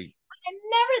York? I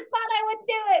never thought I would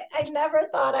do it. I never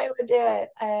thought I would do it,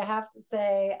 I have to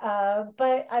say.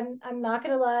 But I'm not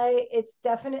gonna lie, it's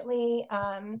definitely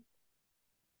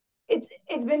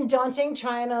it's been daunting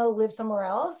trying to live somewhere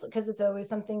else because it's always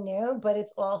something new, but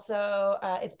it's also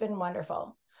it's been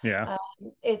wonderful. Yeah.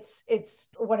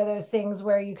 It's one of those things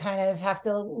where you kind of have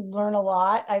to learn a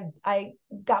lot. I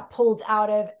got pulled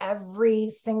out of every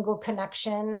single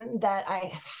connection that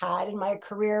I have had in my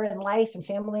career and life and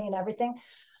family and everything.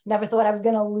 Never thought I was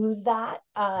going to lose that.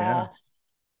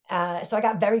 So I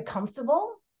got very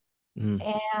comfortable.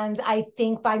 And I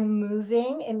think by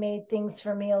moving, it made things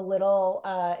for me a little,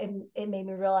 it made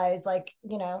me realize, like,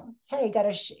 you know, hey, you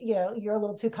gotta, you're a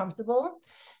little too comfortable.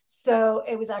 So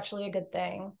it was actually a good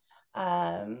thing,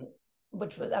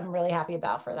 which was, I'm really happy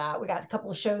about for that. We got a couple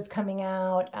of shows coming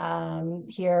out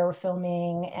here, we're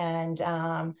filming, and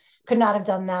could not have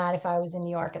done that if I was in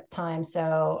New York at the time.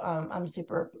 So I'm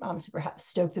super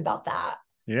stoked about that.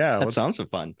 Yeah. That sounds so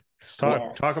fun. Let's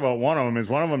talk about one of them. Is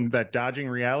one of them that Dodging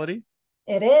Reality?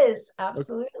 It is,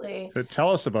 absolutely. So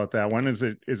tell us about that. When is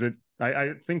it?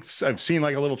 I think I've seen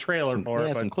like a little trailer for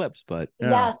it. Some clips, but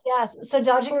yes. So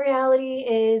Dodging Reality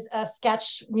is a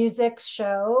sketch music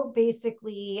show.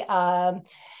 Basically,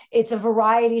 it's a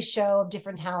variety show of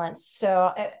different talents.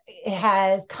 So it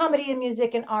has comedy and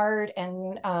music and art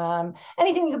and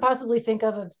anything you could possibly think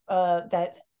of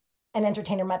that an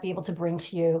entertainer might be able to bring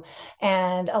to you,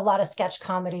 and a lot of sketch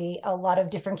comedy, a lot of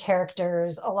different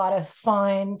characters, a lot of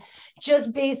fun.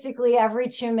 Just basically every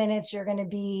 2 minutes you're going to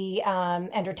be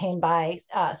entertained by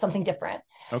something different.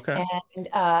 Okay. And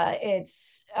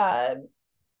it's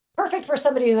perfect for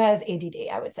somebody who has ADD,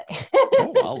 I would say.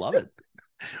 Oh, I love it.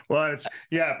 Well, it's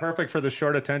perfect for the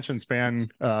short attention span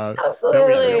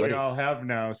Absolutely. that we all have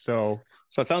now. So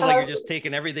it sounds like you're just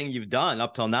taking everything you've done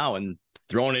up till now and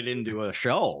throwing it into a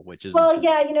show, which is, well,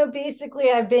 yeah,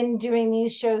 basically I've been doing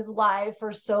these shows live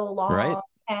for so long, right?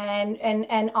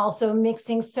 And also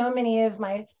mixing so many of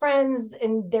my friends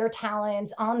and their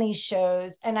talents on these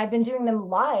shows, and I've been doing them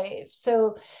live.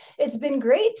 So it's been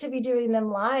great to be doing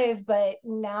them live, but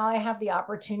now I have the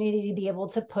opportunity to be able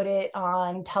to put it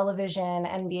on television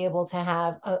and be able to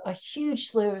have a huge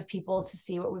slew of people to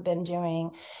see what we've been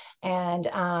doing. And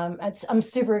I'm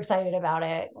super excited about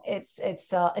it. It's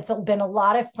been a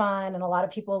lot of fun, and a lot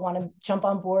of people want to jump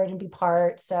on board and be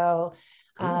part. So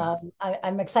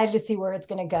I'm excited to see where it's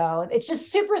going to go. It's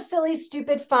just super silly,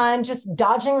 stupid fun, just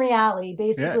dodging reality,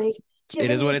 basically. Yeah,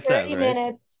 it is what it says, right?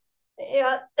 Minutes.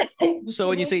 Yeah. So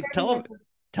when you say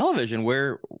television,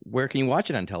 where can you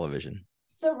watch it on television?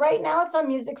 So right now it's on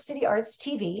Music City Arts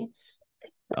TV.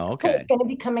 Oh, okay. It's going to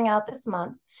be coming out this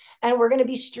month, and we're going to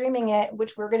be streaming it,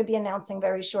 which we're going to be announcing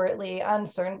very shortly on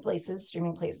certain places,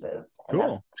 streaming places.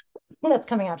 Cool. That's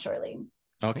coming out shortly.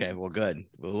 Okay, well, good.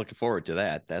 We're looking forward to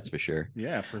that. That's for sure.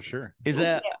 Yeah, for sure. Is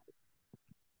that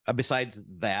besides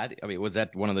that? I mean, was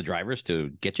that one of the drivers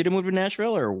to get you to move to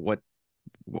Nashville, or what?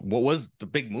 What was the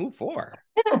big move for?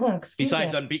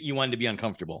 Besides, you wanted to be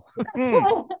uncomfortable.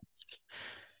 No.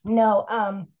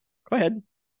 Go ahead.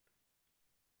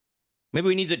 Maybe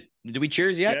we need to. Did we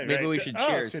cheers yet? Yeah, maybe we should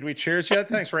cheers. Did we cheers yet?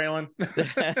 Thanks, Raylan.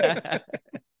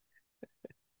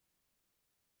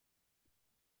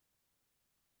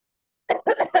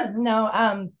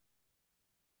 No,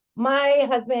 my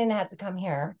husband had to come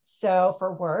here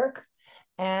for work,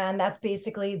 and that's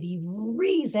basically the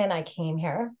reason I came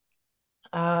here.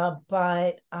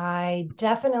 But I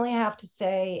definitely have to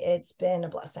say it's been a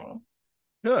blessing.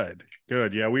 Good.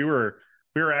 Yeah, we were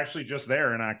actually just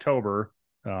there in October.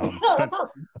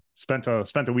 Spent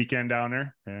a weekend down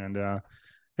there, and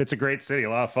it's a great city, a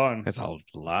lot of fun. It's a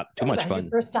lot too much fun.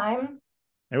 Your first time?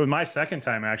 It was my second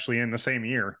time actually in the same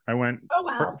year. I went. Oh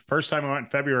wow! First time I went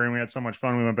in February, and we had so much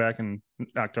fun. We went back in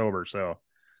October. So.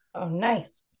 Oh, nice.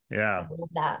 Yeah. I love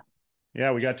that.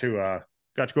 Yeah, we got to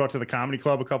go out to the comedy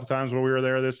club a couple times while we were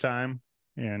there this time.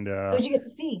 And what did you get to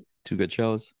see? Two good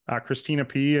shows. Christina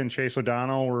P. and Chase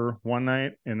O'Donnell were one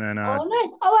night, and then oh,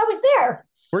 nice. Oh, I was there.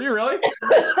 Were you really? I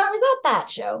was at that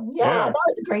show. Yeah, that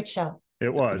was a great show.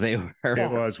 It was. They were. It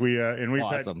was. We've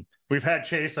awesome. We've had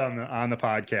Chase on the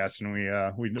podcast, and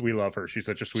we love her. She's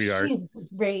such a sweetheart. She's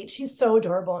great. She's so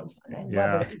adorable and fun.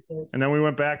 I love her. And then we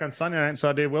went back on Sunday night and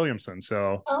saw Dave Williamson.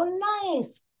 So. Oh,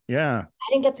 nice. Yeah. I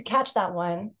didn't get to catch that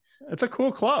one. It's a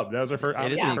cool club. That was our first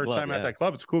time at that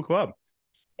club. It's a cool club.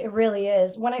 It really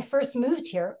is. When I first moved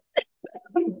here,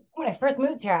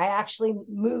 I actually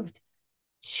moved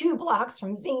 2 blocks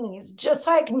from Zanies just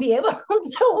so I can be able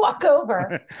to walk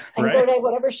over and go to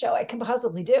whatever show I can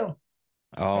possibly do.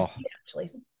 Oh, actually.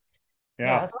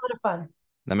 Yeah, it was a lot of fun.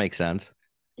 That makes sense.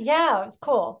 Yeah, it was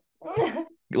cool.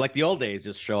 Like the old days,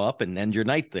 just show up and end your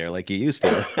night there like you used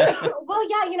to. Well,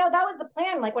 yeah, that was the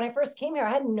plan. Like when I first came here,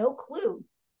 I had no clue.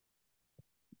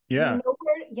 Yeah.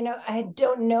 I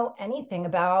didn't know anything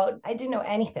About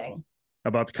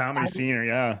the comedy scene, or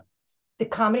yeah. The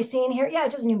comedy scene here. Yeah,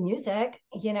 just new music,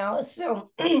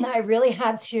 so I really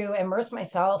had to immerse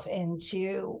myself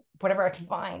into whatever I could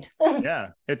find. Yeah,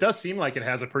 it does seem like it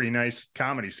has a pretty nice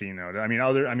comedy scene though. I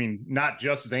mean, not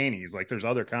just Zanies, like there's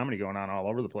other comedy going on all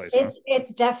over the place.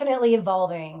 It's definitely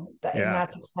evolving, and Yeah.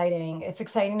 that's exciting. It's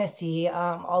exciting to see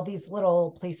all these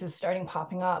little places starting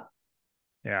popping up.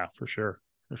 Yeah, for sure.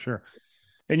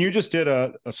 And you just did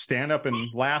a stand-up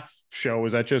and laugh show.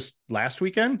 Was that just last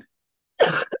weekend?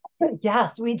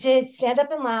 Yes, we did stand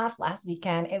up and laugh last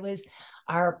weekend. It was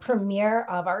our premiere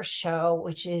of our show,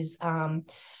 which is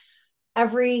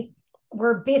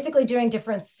we're basically doing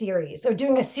different series. So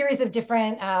doing a series of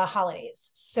different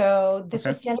holidays. So this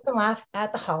was stand up and laugh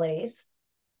at the holidays.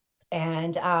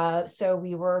 And so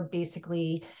we were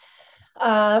basically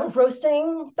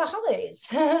roasting the holidays.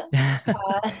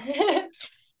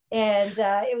 And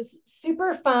it was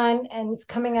super fun. And it's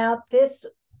coming out this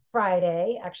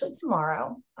Friday, actually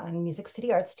tomorrow, on Music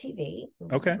City Arts TV.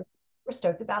 Okay. We're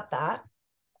stoked about that.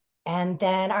 And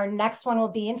then our next one will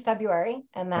be in February,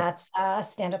 and that's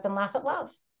Stand Up and Laugh at Love.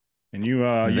 And you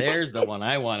there's the one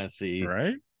I want to see.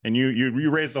 Right. And you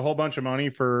raised a whole bunch of money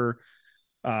for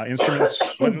instruments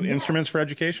instruments for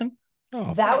education.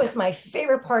 Oh, that was my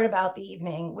favorite part about the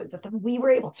evening, was that we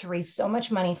were able to raise so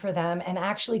much money for them and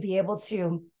actually be able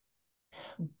to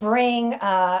bring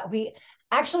we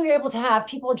actually were able to have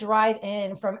people drive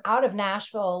in from out of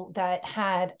Nashville that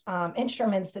had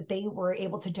instruments that they were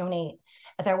able to donate,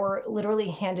 that were literally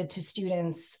handed to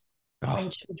students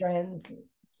and children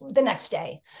the next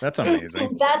day. That's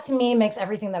amazing. That to me makes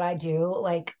everything that I do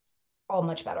like all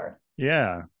much better.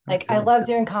 Yeah. Like I love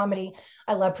doing comedy.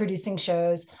 I love producing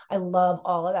shows. I love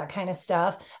all of that kind of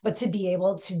stuff. But to be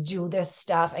able to do this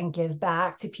stuff and give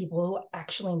back to people who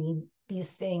actually need these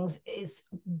things is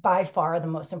by far the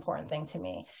most important thing to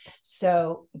me.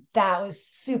 So that was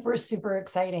super, super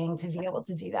exciting to be able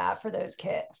to do that for those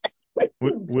kids.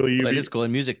 Will you? That is cool.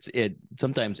 In music, it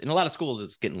sometimes in a lot of schools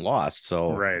it's getting lost.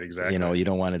 So right, exactly. You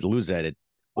don't want to lose that. It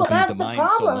opens the mind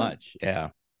so much. Yeah.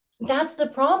 That's the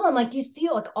problem. Like you see,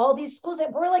 like all these schools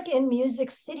that we're like in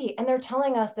Music City, and they're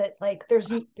telling us that like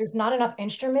there's not enough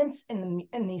instruments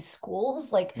in these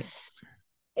schools. Like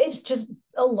it's just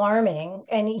alarming.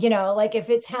 And like if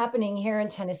it's happening here in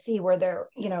Tennessee, where they're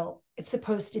it's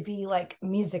supposed to be like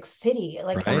Music City,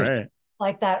 like right.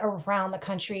 like that around the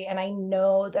country. And I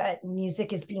know that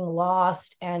music is being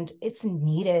lost, and it's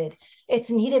needed. It's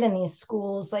needed in these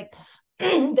schools. Like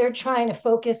they're trying to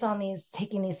focus on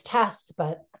taking these tests,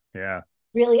 but yeah,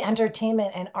 really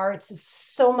entertainment and arts is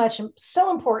so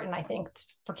important, I think,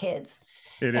 for kids.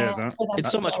 It is. Huh? It's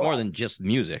so much more than just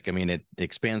music. I mean, it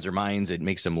expands their minds. It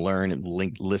makes them learn and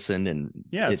listen, and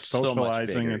it's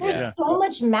socializing. So there's so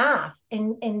much math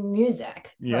in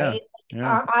music. Yeah. Right?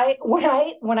 Yeah.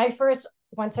 When I first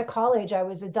went to college, I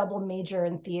was a double major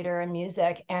in theater and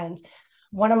music, and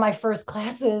one of my first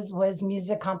classes was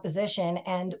music composition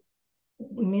and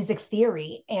music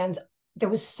theory, and there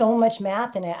was so much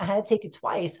math in it. I had to take it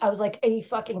twice. I was like, are you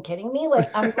fucking kidding me? Like,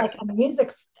 I'm like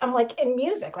in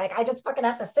music. Like, I just fucking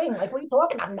have to sing. Like, what are you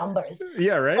talking about? Numbers.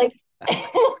 Yeah, right. Like,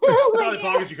 as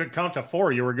long as you could count to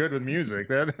 4, you were good with music.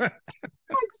 Then. Like,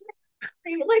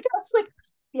 it's like,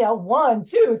 1,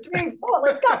 2, 3, 4,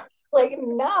 let's go. Like,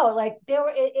 no, like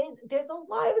there's a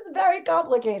lot. It was very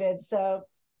complicated. So,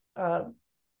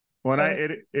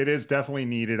 it is definitely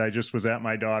needed. I just was at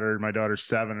my daughter's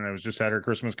 7, and I was just at her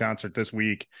Christmas concert this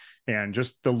week, and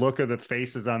just the look of the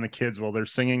faces on the kids while they're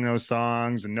singing those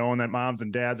songs and knowing that moms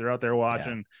and dads are out there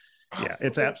watching. Yeah,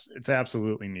 it's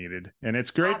absolutely needed. And it's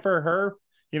great for her,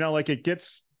 like it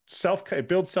builds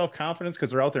self-confidence because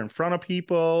they're out there in front of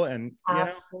people, and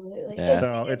absolutely.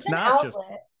 So it's not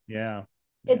outlet. Just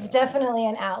it's definitely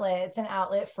an outlet. It's an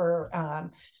outlet for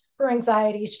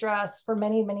anxiety, stress, for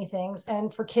many, many things.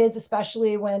 And for kids,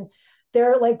 especially when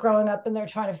they're like growing up and they're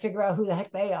trying to figure out who the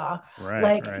heck they are.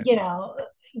 Right.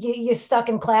 You're stuck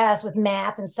in class with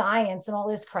math and science and all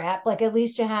this crap. Like at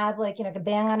least you have to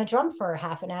bang on a drum for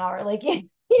half an hour. Like, like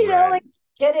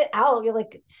get it out. You're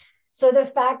like, so the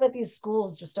fact that these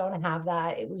schools just don't have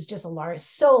that, it was just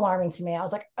so alarming to me. I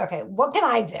was like, okay, what can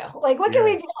I do? Like, what can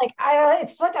we do? Like,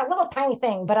 it's such a little tiny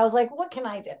thing, but I was like, what can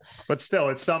I do? But still,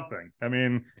 it's something. I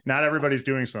mean, not everybody's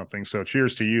doing something. So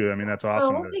cheers to you. I mean, that's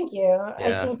awesome. Oh, thank you.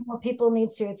 Yeah. I think more people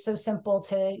need to. It's so simple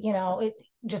to,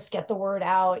 just get the word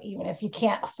out, even if you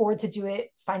can't afford to do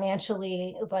it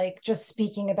financially, like just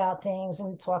speaking about things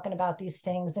and talking about these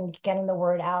things and getting the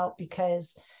word out,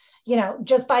 because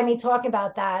just by me talking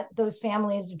about that, those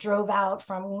families drove out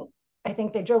from, I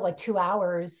think they drove like 2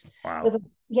 hours. Wow. With,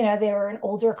 they were an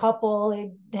older couple.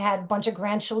 They had a bunch of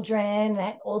grandchildren,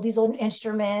 and all these old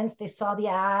instruments. They saw the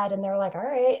ad and they're like, all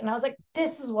right. And I was like,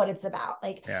 this is what it's about.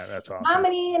 Like, yeah, that's awesome.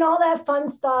 comedy and all that fun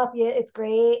stuff. Yeah, it's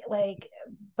great. Like,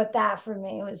 but that for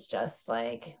me was just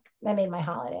like, that made my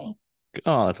holiday.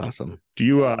 Oh, that's awesome. Do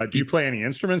you play any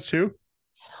instruments too?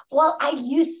 Well, I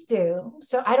used to,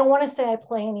 so I don't want to say I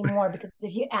play anymore, because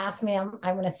if you ask me, I'm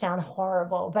going to sound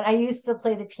horrible, but I used to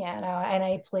play the piano and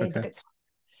I played the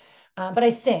guitar, but I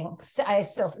sing. So I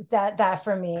still, that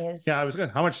for me is. Yeah, I was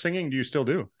good. How much singing do you still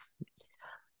do?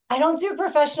 I don't do it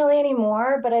professionally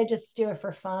anymore, but I just do it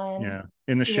for fun. Yeah.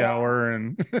 In the shower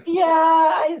and. Yeah,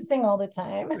 I sing all the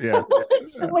time. Yeah.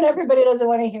 When everybody doesn't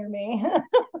want to hear me.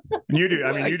 And you do.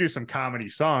 I mean, you do some comedy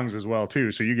songs as well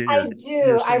too. So you get. I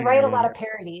do. I write a lot of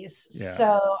parodies. Yeah.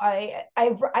 So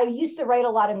I used to write a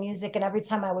lot of music, and every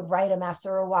time I would write them,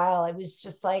 after a while, I was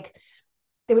just like,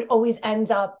 they would always end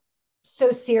up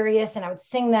so serious, and I would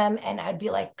sing them, and I'd be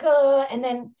like, and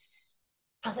then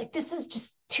I was like, this is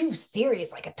just too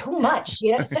serious, like too much,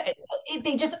 So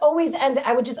they just always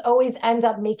I would just always end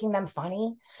up making them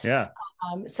funny. Yeah.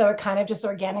 So it kind of just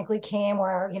organically came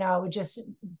where, I would just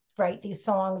write these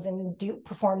songs and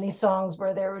perform these songs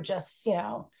where they were just,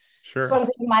 sure, songs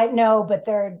that you might know, but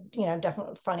they're,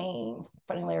 definitely funny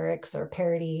lyrics or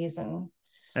parodies. And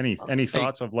any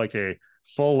thoughts of like a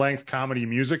full-length comedy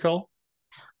musical?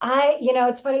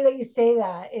 It's funny that you say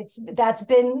that.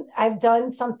 I've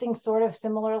done something sort of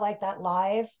similar like that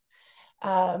live.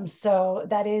 So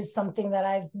that is something that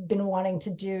I've been wanting to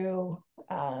do.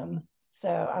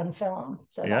 So on film.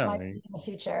 So that might be in the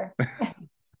future.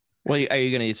 Well, are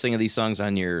you going to sing these songs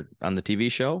on the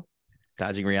TV show,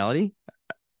 Dodging Reality?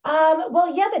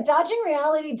 Well, yeah, the Dodging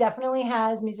Reality definitely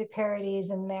has music parodies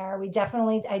in there.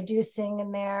 I do sing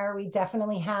in there. We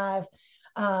definitely have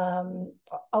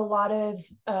a lot of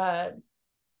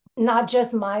not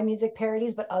just my music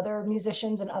parodies, but other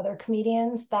musicians and other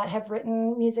comedians that have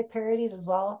written music parodies as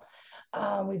well.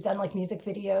 We've done like music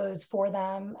videos for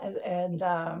them, and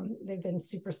they've been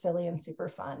super silly and super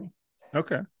fun.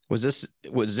 Okay. Was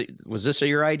this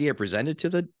your idea presented to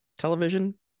the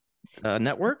television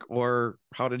network, or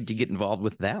how did you get involved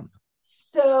with them?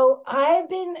 So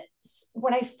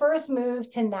when I first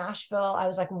moved to Nashville, I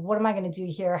was like, what am I going to do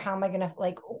here? How am I going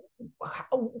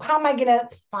to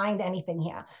find anything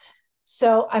here?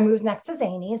 So I moved next to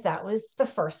Zanies. That was the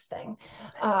first thing.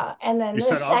 And then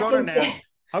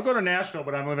I'll go to Nashville,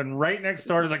 but I'm living right next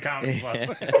door to the comedy club.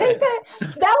 That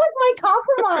was my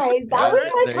compromise.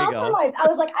 I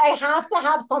was like, I have to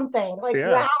have something. Like, you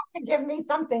have to give me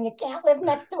something. It can't live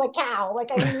next to a cow.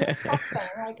 Like, I need something.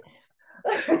 Like,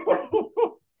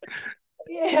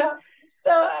 yeah.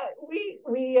 So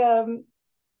when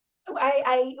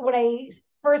I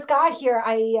first got here,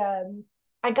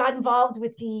 I got involved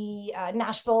with the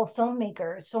Nashville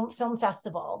Filmmakers Film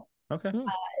Festival. Okay.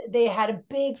 They had a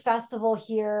big festival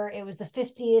here. It was the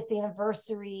 50th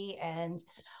anniversary, and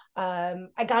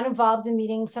I got involved in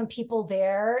meeting some people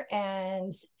there.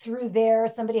 And through there,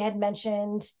 somebody had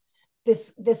mentioned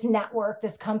this network,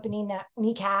 this company,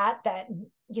 NECAT, that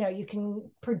you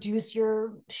can produce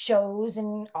your shows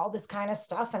and all this kind of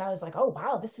stuff. And I was like, oh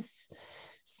wow, this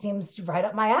seems right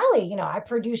up my alley. I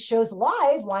produce shows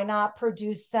live. Why not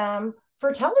produce them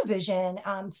for television?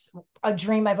 A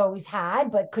dream I've always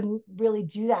had, but couldn't really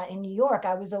do that in New York.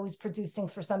 I was always producing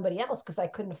for somebody else because I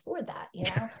couldn't afford that,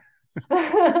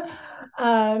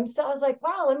 So I was like,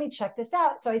 wow, let me check this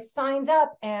out. So I signed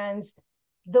up, and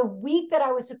the week that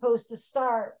I was supposed to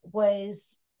start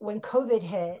was when COVID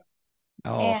hit.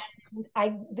 Oh.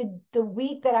 And the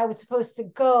week that I was supposed to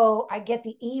go, I get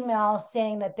the email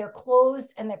saying that they're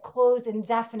closed, and they're closed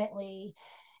indefinitely.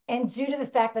 And due to the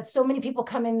fact that so many people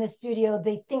come in the studio,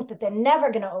 they think that they're never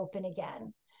going to open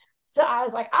again. So I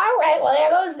was like, all right, well,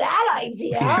 there goes that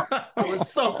idea. It was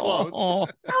so close.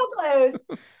 So close.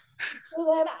 So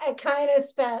then I kind of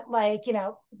spent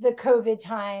the COVID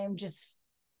time just,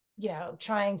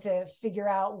 trying to figure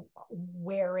out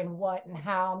where and what and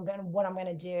what I'm going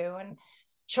to do, and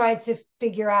tried to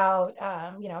figure out,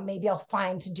 maybe I'll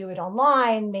find to do it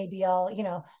online. Maybe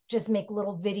I'll, just make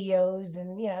little videos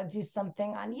and, do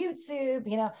something on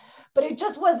YouTube, but it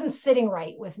just wasn't sitting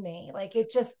right with me. Like,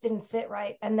 it just didn't sit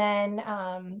right. And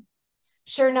then,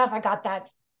 sure enough, I got that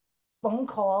phone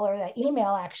call, or that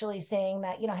email actually, saying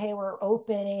that, hey, we're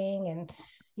opening, and,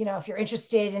 if you're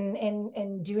interested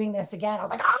in doing this again. I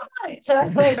was like, all right. So I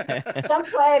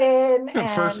jumped right in. And,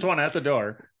 first one at the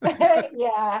door. Yeah,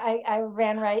 I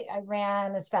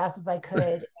ran as fast as I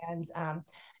could. And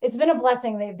it's been a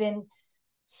blessing. They've been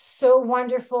so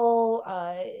wonderful.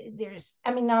 There's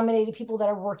Emmy nominated people that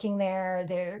are working there.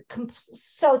 They're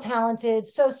so talented,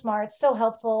 so smart, so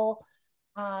helpful.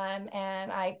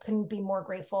 And I couldn't be more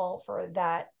grateful for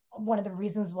that. One of the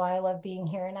reasons why I love being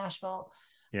here in Nashville.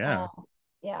 Yeah.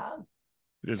 Yeah.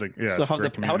 It is like, yeah. So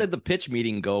how did the pitch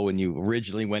meeting go when you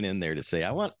originally went in there to say,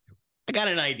 I got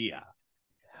an idea?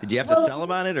 Did you have to sell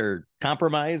them on it or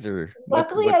compromise or?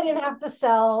 Luckily, I didn't have to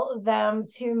sell them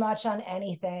too much on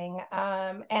anything.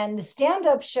 And the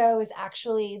stand-up show is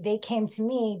actually, they came to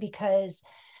me because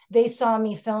they saw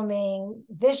me filming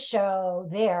this show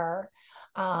there.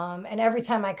 And every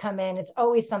time I come in, it's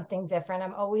always something different.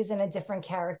 I'm always in a different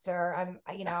character.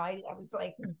 I was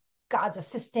like God's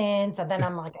assistant, and then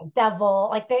I'm like a devil.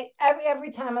 Like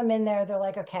every time I'm in there, they're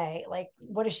like, okay, like,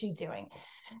 what is she doing?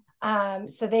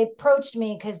 So they approached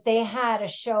me because they had a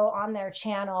show on their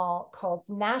channel called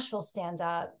Nashville Stand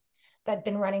Up that'd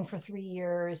been running for 3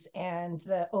 years, and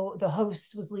the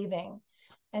host was leaving.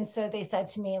 And so they said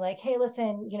to me, like, hey,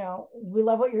 listen, we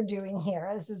love what you're doing here.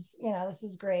 This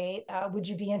is great. Would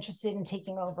you be interested in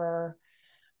taking over,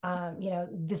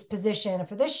 this position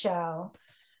for this show?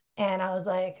 And I was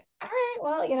like, all right,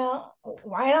 well,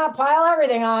 why not pile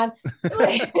everything on?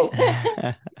 But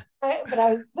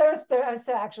I was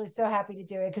actually so happy to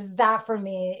do it, because that for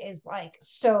me is like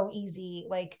so easy.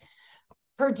 Like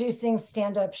producing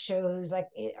stand-up shows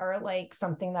are like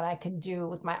something that I could do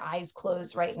with my eyes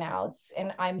closed right now.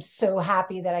 And I'm so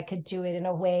happy that I could do it in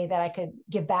a way that I could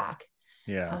give back.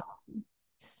 Yeah.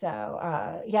 So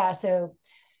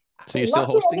you're still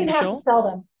hosting the show? Sell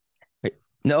them. Wait,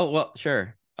 no, well,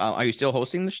 sure. Are you still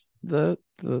hosting the?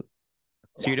 So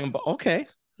yes. You're doing okay.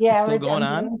 Yeah, it's still going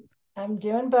on. I'm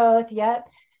doing both. Yep.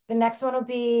 The next one will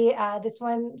be this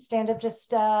one. Stand Up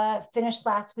just finished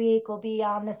last week. Will be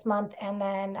on this month, and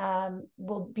then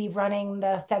we'll be running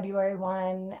the February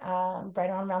one right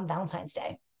around Valentine's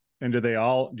Day. And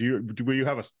will you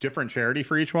have a different charity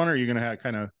for each one, or are you going to have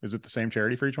is it the same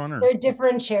charity for each one? Or? They're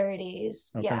different charities.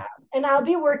 Okay. Yeah. And I'll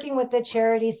be working with the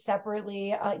charities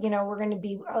separately. We're going to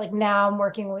be like, now I'm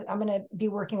going to be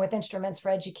working with Instruments for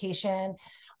Education.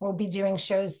 We'll be doing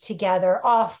shows together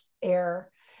off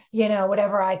air,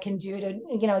 whatever I can do to,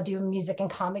 do music and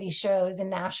comedy shows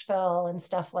in Nashville and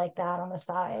stuff like that on the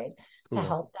side. Cool. To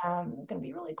help them. It's going to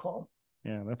be really cool.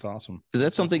 Yeah, that's awesome. Is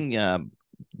that something,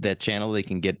 that channel they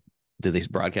can get? Do they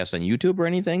broadcast on YouTube or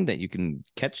anything that you can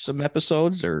catch some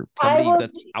episodes, or somebody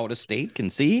that's out of state can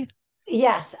see?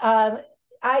 Yes.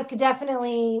 I could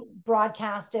definitely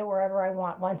broadcast it wherever I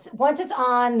want. Once it's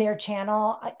on their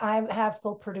channel, I have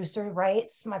full producer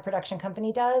rights. My production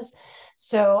company does.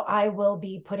 So I will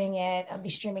be I'll be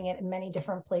streaming it in many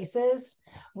different places.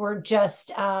 We're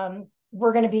just,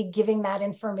 we're going to be giving that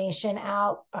information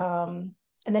out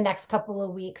in the next couple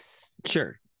of weeks.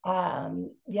 Sure.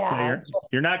 You're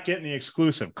not getting the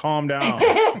exclusive. Calm down.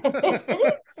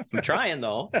 I'm trying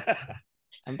though.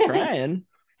 I'm trying.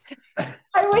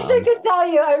 I wish I could tell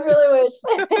you. I really wish.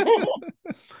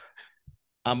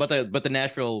 But the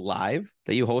Nashville Live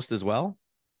that you host as well?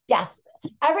 Yes.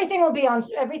 Everything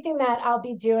that I'll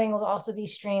be doing will also be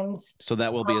streamed. So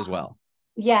that will be as well.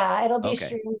 Yeah, it'll be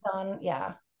streamed on,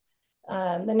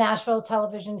 the Nashville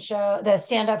television show, the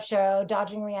stand-up show,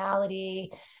 Dodging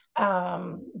Reality.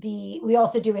 We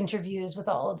also do interviews with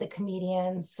all of the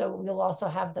comedians, so we'll also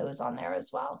have those on there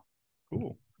as well.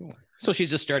 Cool. So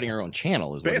she's just starting her own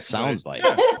channel, is what it sounds like.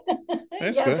 Yeah.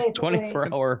 That's good. Basically.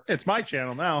 24-hour. It's my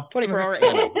channel now. 24-hour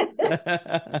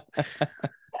Anna.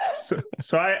 So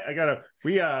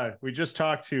we just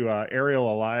talked to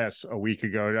Ariel Elias a week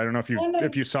ago. I don't know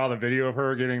if you saw the video of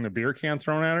her getting the beer can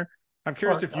thrown at her. I'm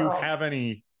curious if you have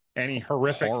any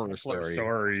horrific horror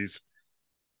stories.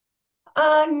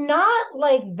 Not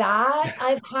like that.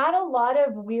 I've had a lot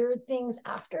of weird things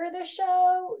after the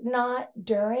show, not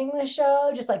during the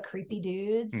show, just like creepy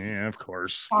dudes. Yeah, of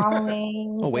course.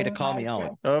 Following. Way to call me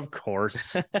out. Of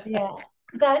course. Yeah.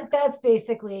 That's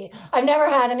basically, I've never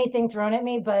had anything thrown at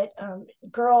me, but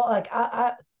girl, like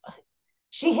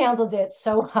she handled it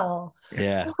so well.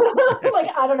 Yeah.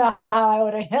 Like, I don't know how I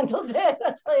would have handled it.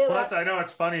 I'll tell you that. I know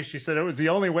it's funny. She said it was the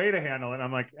only way to handle it.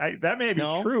 I'm like, that may be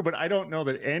true, but I don't know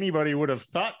that anybody would have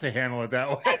thought to handle it that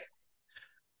way.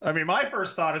 I mean, my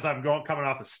first thought is coming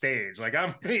off the stage. Like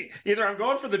I'm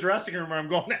going for the dressing room or I'm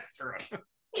going after him.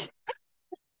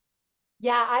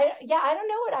 I don't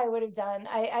know what I would have done.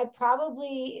 I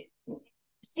probably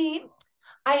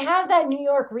I have that New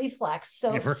York reflex.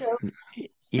 So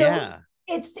yeah.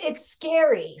 It's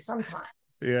scary sometimes.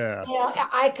 Yeah.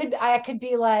 I could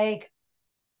be like,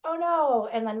 oh no.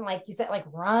 And then like you said, like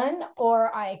run,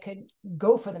 or I could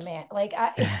go for the man. Like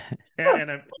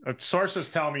And sources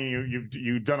tell me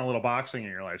you've done a little boxing in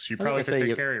your life, so you probably could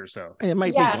take care of yourself. It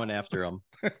might be going after him.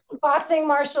 Boxing,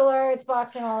 martial arts,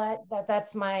 boxing, all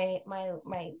that's my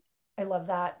I love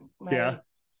that. My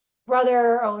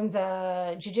brother owns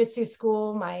a jiu-jitsu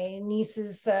school. My niece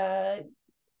is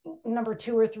number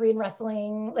 2 or 3 in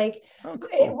wrestling. Like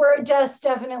we're just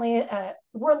definitely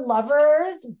we're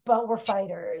lovers, but we're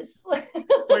fighters.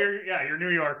 Well, you're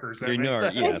New Yorkers.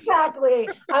 Yes. Exactly.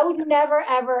 I would never,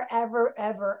 ever, ever,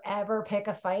 ever, ever pick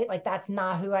a fight. Like that's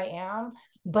not who I am.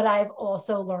 But I've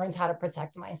also learned how to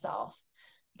protect myself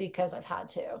because I've had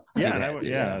to.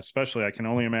 Yeah, especially I can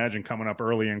only imagine coming up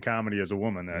early in comedy as a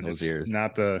woman. That is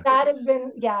not the. That has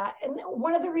been and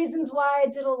one of the reasons why I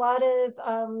did a lot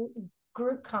of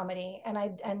group comedy and I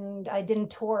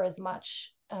didn't tour as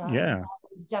much.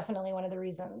 It's definitely one of the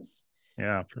reasons.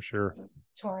 Yeah, for sure.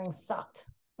 Touring sucked.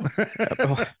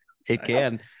 It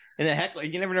can. And the heckler,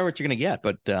 you never know what you're gonna get.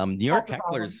 But New York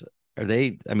hecklers, are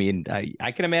they? I mean,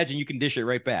 I can imagine you can dish it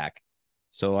right back.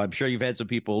 So I'm sure you've had some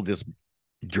people just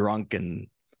drunk and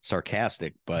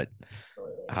sarcastic, but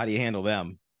absolutely. How do you handle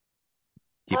them?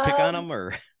 Do you pick on them,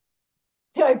 or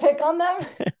do I pick on them?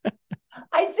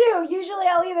 I do. Usually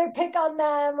I'll either pick on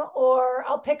them or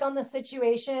I'll pick on the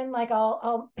situation. Like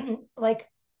I'll like,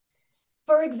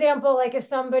 for example, like if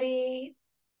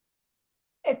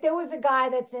there was a guy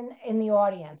that's in the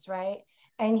audience, right?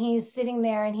 And he's sitting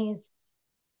there and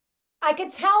I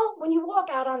could tell when you walk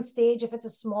out on stage, if it's a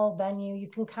small venue, you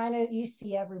can you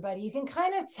see everybody. You can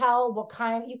kind of tell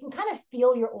you can kind of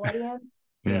feel your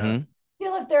audience. Mm-hmm.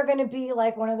 Feel if they're going to be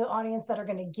like one of the audience that are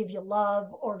going to give you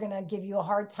love or going to give you a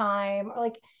hard time, or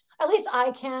like, at least I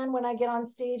can, when I get on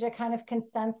stage, I kind of can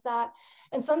sense that.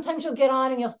 And sometimes you'll get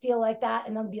on and you'll feel like that.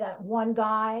 And there'll be that one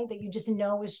guy that you just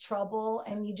know is trouble.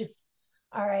 And you just,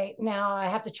 all right, now I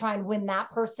have to try and win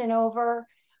that person over.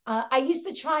 I used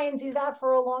to try and do that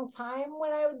for a long time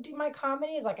when I would do my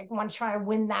comedies. Like I want to try and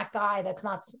win that guy that's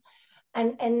not,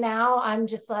 and now I'm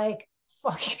just like,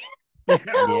 fuck.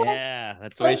 Yeah,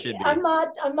 that's the way it should be. I'm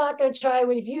not going to try.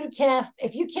 If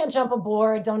you can't jump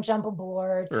aboard, don't jump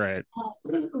aboard. Right.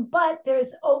 But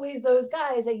there's always those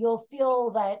guys that you'll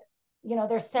feel that,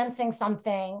 they're sensing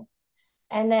something.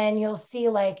 And then you'll see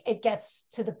like it gets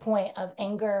to the point of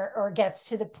anger or gets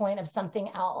to the point of something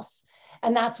else.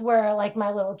 And that's where like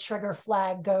my little trigger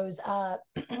flag goes up,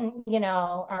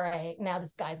 all right, now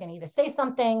this guy's going to either say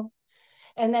something.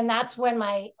 And then that's when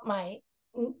my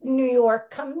New York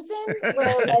comes in,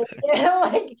 where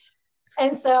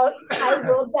and so I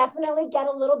will definitely get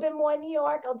a little bit more New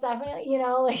York. I'll definitely,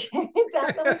 it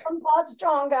definitely comes out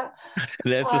stronger.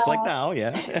 That's just like now,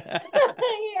 yeah. Yeah.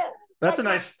 That's a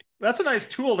nice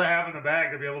tool to have in the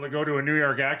bag to be able to go to a New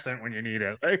York accent when you need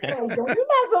it. Hey, don't you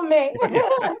mess with me.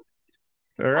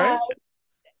 All right.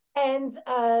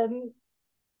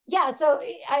 So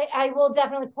I will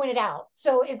definitely point it out.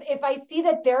 So if I see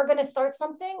that they're going to start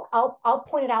something, I'll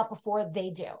point it out before they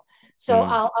do. So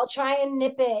I'll try and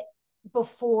nip it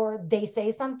before they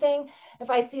say something. If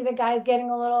I see the guy's getting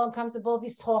a little uncomfortable, if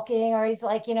he's talking or he's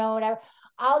like, whatever,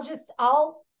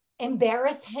 I'll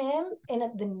embarrass him in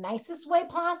the nicest way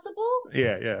possible.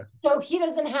 Yeah. So he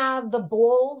doesn't have the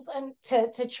balls and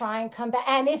to try and come back.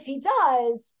 And if he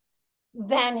does,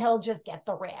 then he'll just get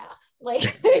the wrath.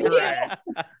 Like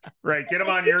right. Get him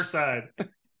on your side.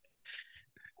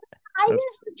 I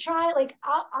used to try, like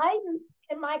I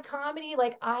in my comedy,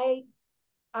 like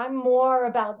I'm more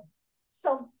about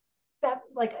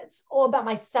like it's all about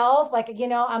myself. Like,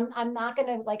 I'm not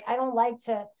gonna, like, I don't like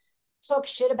to talk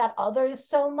shit about others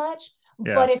so much.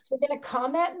 Yeah. But if you're gonna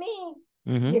come at me,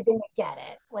 you're gonna get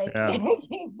it. Like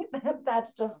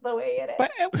that's just the way it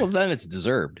is. Well, then it's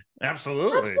deserved.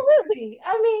 Absolutely.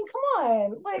 I mean, come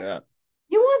on. Like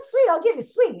you want sweet, I'll give you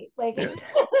sweet. Like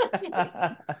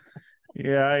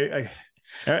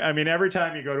I mean, every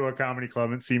time you go to a comedy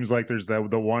club, it seems like there's the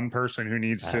one person who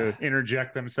needs to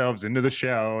interject themselves into the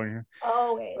show.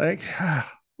 Always. Like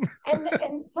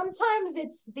and sometimes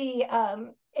it's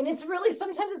and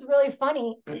sometimes it's really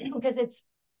funny because it's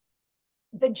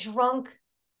the drunk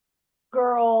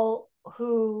girl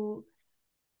who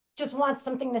just wants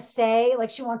something to say, like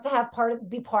she wants to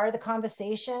be part of the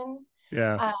conversation.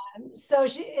 Yeah. So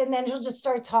then she'll just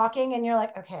start talking and you're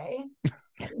like, okay,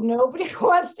 nobody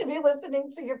wants to be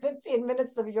listening to your 15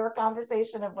 minutes of your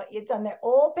conversation of what you've done. They're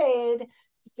all paid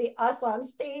to see us on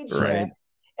stage. Right. Here,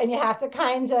 and you have to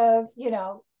kind of,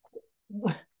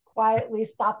 quietly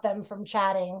stop them from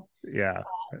chatting. Yeah.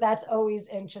 That's always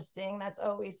interesting. That's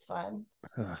always fun.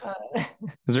 Has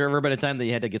there ever been a time that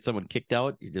you had to get someone kicked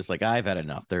out? You're just like, I've had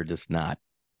enough. They're just not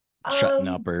shutting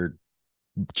up or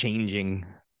changing?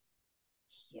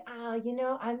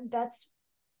 That's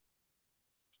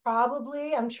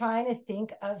probably, I'm trying to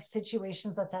think of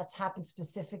situations that's happened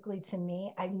specifically to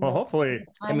me. I know. Well, hopefully,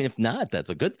 I mean, if not,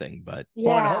 that's a good thing. But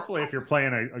well, and hopefully, if you're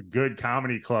playing a good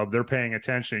comedy club, they're paying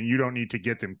attention. You don't need to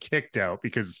get them kicked out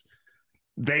because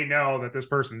they know that this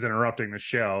person's interrupting the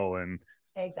show, and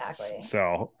exactly.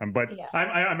 So, but yeah.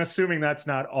 I'm assuming that's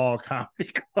not all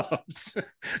comedy clubs.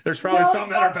 There's probably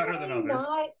some that are better than others.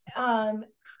 Not.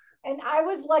 And I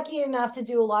was lucky enough to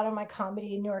do a lot of my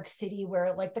comedy in New York City,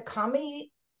 where like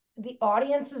the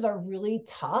audiences are really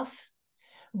tough,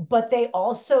 but they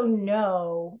also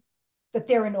know that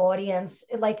they're an audience.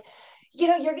 Like,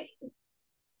 you're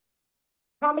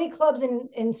comedy clubs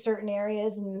in certain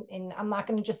areas, and I'm not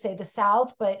going to just say the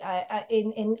South, but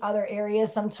in other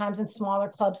areas, sometimes in smaller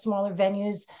clubs, smaller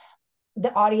venues,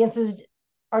 the audiences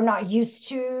are not used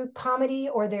to comedy,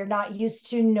 or they're not used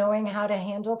to knowing how to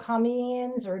handle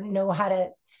comedians or know how to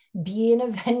be in a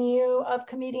venue of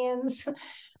comedians.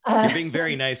 You're being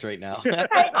very nice right now. I'm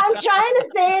trying to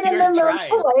say it in the most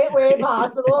polite way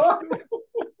possible.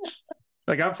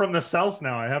 Like, I'm from the South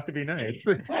now. I have to be nice.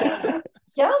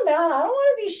 Yeah, man, I don't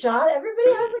want to be shot.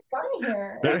 Everybody has a gun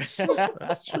here.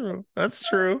 That's true. That's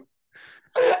true.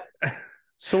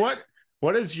 So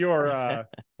what is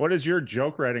your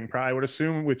joke writing? I would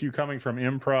assume with you coming from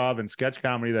improv and sketch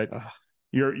comedy that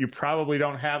you probably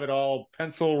don't have it all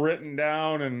pencil written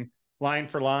down and line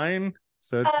for line.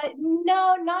 So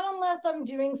no, not unless I'm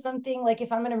doing something, like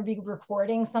if I'm going to be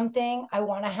recording something, I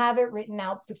want to have it written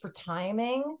out for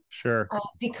timing. Sure.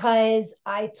 Because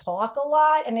I talk a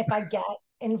lot, and if I get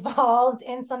involved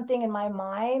in something in my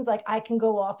mind, like I can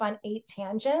go off on 8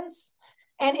 tangents.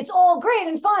 And it's all great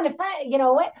and fun,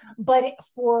 but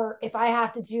if I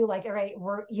have to do like, all right,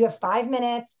 you have 5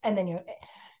 minutes, and then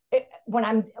when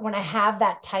I have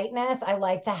that tightness, I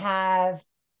like to have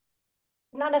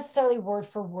not necessarily word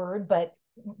for word, but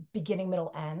beginning,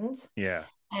 middle, end. Yeah.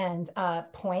 And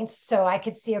points. So I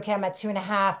could see, okay, I'm at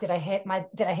 2.5. Did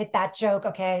I hit that joke?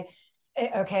 Okay.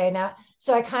 Now,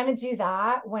 so I kind of do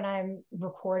that when I'm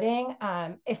recording.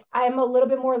 If I'm a little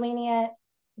bit more lenient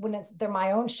when they're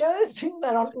my own shows,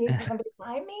 I don't need somebody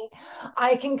behind me,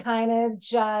 I can kind of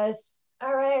just,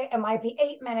 all right, it might be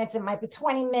 8 minutes, it might be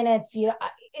 20 minutes.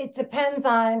 It depends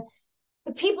on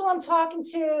the people I'm talking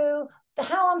to,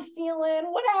 how I'm feeling,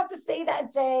 what I have to say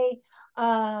that day.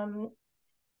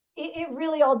 It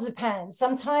really all depends.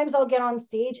 Sometimes I'll get on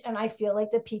stage and I feel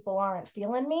like the people aren't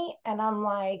feeling me, and I'm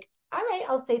like, all right,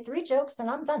 I'll say 3 jokes and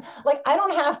I'm done. Like, I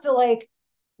don't have to like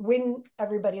win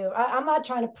everybody. I'm not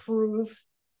trying to prove.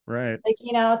 Right. Like,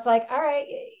 it's like, all right,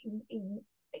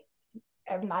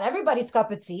 not everybody's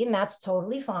cup of tea, and that's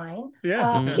totally fine.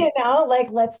 Yeah. Like,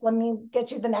 let me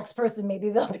get you the next person. Maybe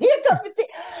they'll be a cup of tea.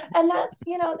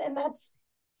 And that's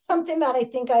something that I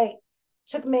think I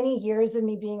took many years of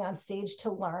me being on stage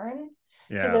to learn.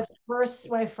 Because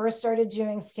when I first started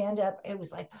doing stand-up, it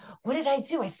was like, what did I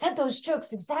do? I said those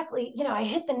jokes exactly. I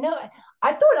hit the note.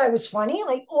 I thought I was funny,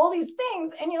 like all these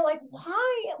things. And you're like,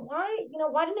 why, why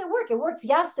didn't it work? It worked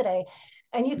yesterday.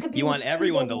 And you want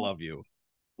everyone to love you.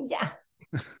 Yeah.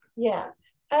 Yeah.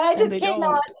 And I just came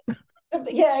out.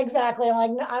 Yeah, exactly. I'm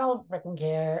like, no, I don't freaking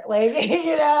care. Like,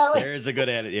 There's a good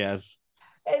edit. Yes.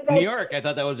 New York, I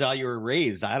thought that was how you were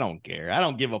raised. I don't care. I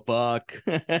don't give a fuck.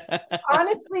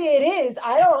 Honestly, it is.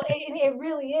 I don't. It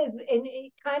really is, and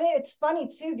it's funny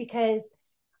too, because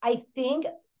I think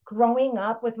growing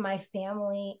up with my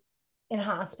family in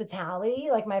hospitality,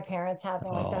 like my parents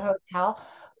having like the hotel,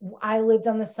 I lived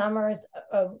on the summers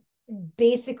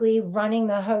basically running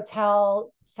the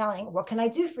hotel, selling, what can I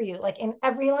do for you? Like in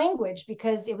every language,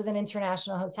 because it was an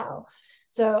international hotel.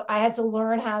 So I had to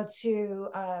learn how to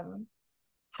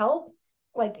help,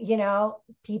 like,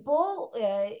 people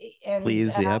and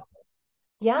please, yep.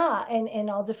 Yeah, and in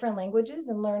all different languages,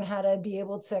 and learn how to be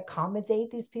able to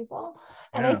accommodate these people.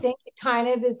 And I think it kind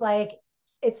of is like,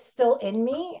 it's still in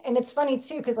me. And it's funny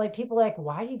too, because like people are like,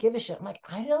 why do you give a shit? I'm like,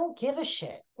 I don't give a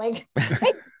shit. Like,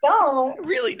 I don't. I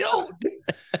really don't.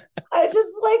 I just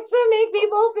like to make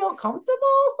people feel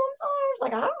comfortable sometimes.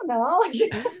 Like, I don't know.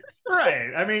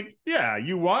 Right. I mean, yeah,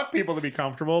 you want people to be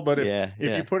comfortable, but if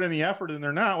you put in the effort and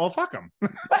they're not, well, fuck them.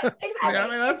 Right, exactly. I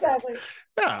mean, exactly.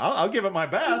 Yeah, I'll give it my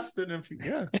best. And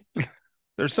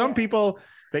there's some people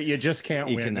that you just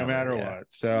can't win no matter what.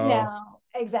 So no,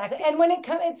 exactly. And when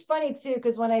it's funny too,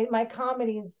 because when my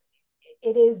comedies,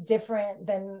 it is different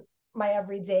than my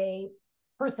everyday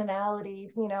personality.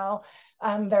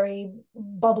 I'm very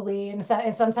bubbly, and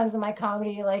sometimes in my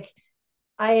comedy, like,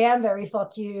 I am very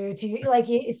fuck you to you. Like,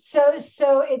 so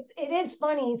it is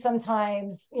funny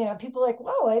sometimes, people are like,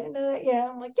 whoa, I didn't know that,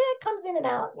 I'm like, yeah, it comes in and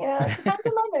out, it depends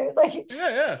on my mood. Like,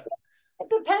 Yeah. it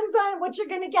depends on what you're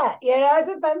going to get, it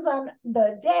depends on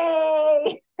the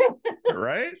day.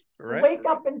 Right. Wake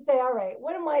up and say, all right,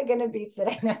 what am I going to be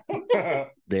today?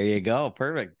 There you go.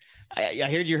 Perfect. I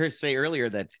heard you say earlier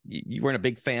that you weren't a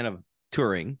big fan of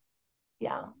touring.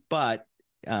 Yeah. But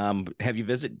have you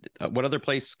visited what other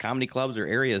comedy clubs or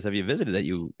areas have you visited that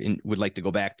you would like to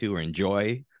go back to or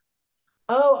enjoy?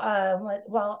 Oh,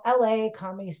 well, LA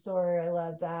Comedy Store, I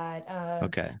love that.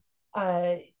 Okay.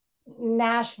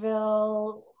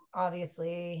 Nashville,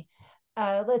 obviously.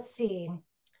 Let's see.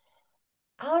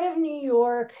 Out of New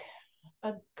York,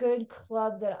 a good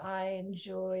club that I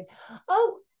enjoyed.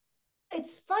 Oh,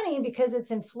 it's funny because it's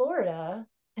in Florida.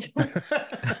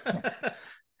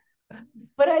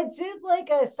 But I did like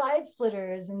a Side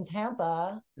Splitters in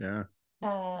Tampa. Yeah.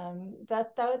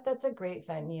 That's a great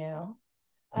venue.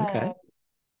 Okay.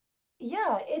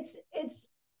 Yeah, it's let's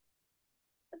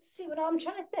see what I'm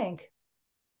trying to think.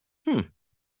 Yeah,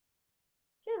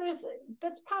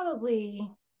 that's probably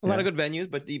a lot of good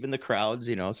venues, but even the crowds,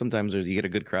 sometimes you get a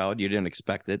good crowd. You didn't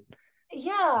expect it.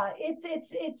 Yeah,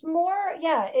 it's more,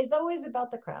 it's always about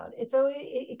the crowd. It's always,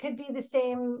 it could be the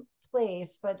same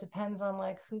place, but depends on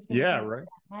like who's gonna be right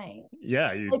that night.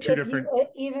 Yeah, you like two different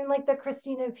even like the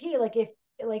Christina P, like if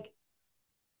like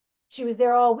she was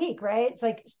there all week, right? It's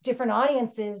like different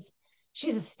audiences.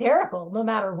 She's hysterical no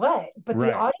matter what, but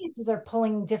the audiences are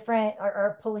pulling different,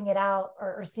 are pulling it out,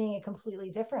 or seeing it completely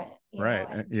different.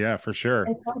 Yeah, for sure.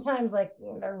 And sometimes like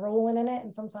they're rolling in it,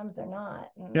 and sometimes they're not.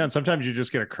 And sometimes you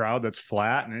just get a crowd that's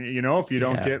flat, and if you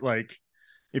don't get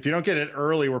if you don't get it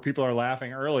early where people are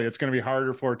laughing early, it's going to be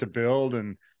harder for it to build.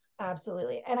 And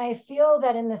absolutely. And I feel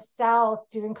that in the South,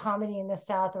 doing comedy in the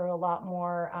South are a lot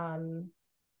more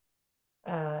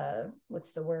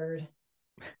what's the word?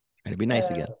 It'd be nice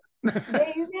again.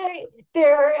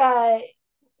 They're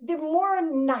more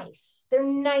nice. They're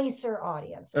nicer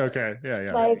audiences. Okay.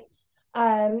 Yeah. Like,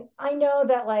 I know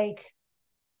that like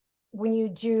when you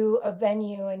do a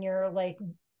venue and you're like,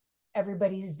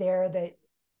 everybody's there that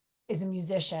is a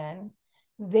musician,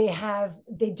 they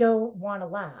don't want to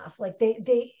laugh. Like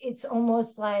it's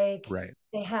almost like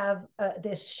they have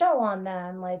this show on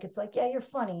them. Like, it's like, yeah, you're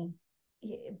funny,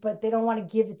 but they don't want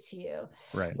to give it to you.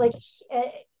 Right. Like,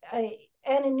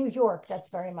 and in New York, that's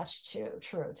very much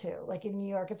true too. Like in New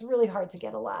York, it's really hard to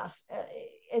get a laugh.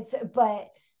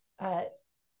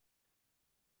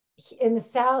 In the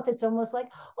South, it's almost like,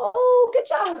 oh, good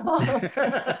job. Oh,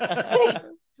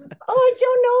 I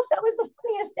don't know if that was the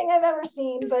funniest thing I've ever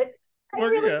seen, but I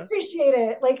really appreciate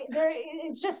it. Like,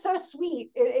 it's just so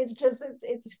sweet.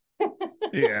 It's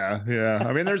yeah.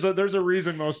 I mean, there's a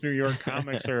reason most New York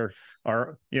comics are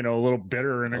a little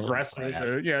bitter and aggressive. Like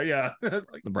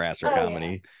the Brasser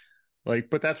comedy. Like,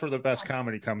 but that's where the best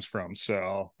comedy comes from.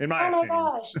 So, in my opinion.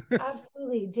 Gosh,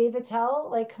 absolutely. Dave Attell,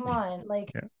 like, come on,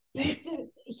 like.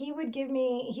 He would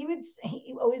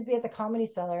always be at the Comedy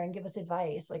Cellar and give us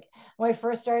advice. Like when I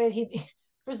first started,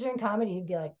 first doing comedy, he'd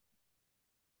be like,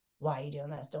 why are you doing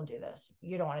this? Don't do this.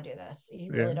 You don't want to do this.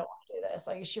 You really don't want to do this.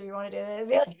 Are you sure you want to do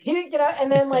this? And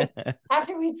then like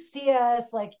after we'd see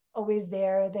us like always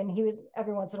there, then he would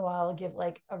every once in a while give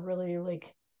like a really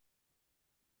like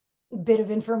bit of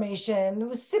information. It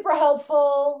was super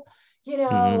helpful,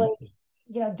 like,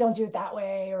 don't do it that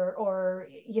way, or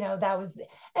that was,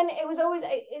 and it was always,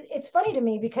 it's funny to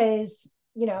me because,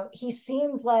 he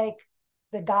seems like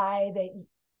the guy that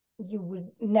you would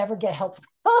never get help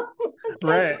from.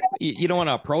 Right. You don't want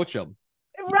to approach him.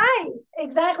 Right.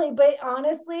 Exactly. But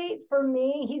honestly, for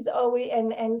me, he's always,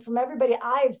 and from everybody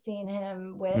I've seen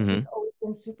him with, he's always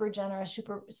been super generous,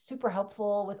 super, super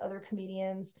helpful with other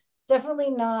comedians.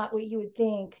 Definitely not what you would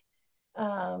think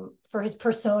for his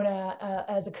persona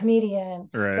as a comedian,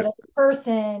 but as a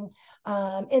person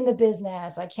in the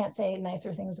business, I can't say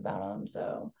nicer things about him.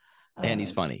 So, and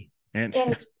he's funny, and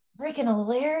it's freaking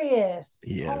hilarious.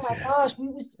 Oh my gosh,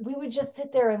 we would just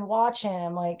sit there and watch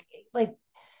him, like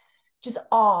just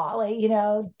awe, like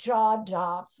jaw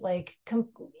drops, like.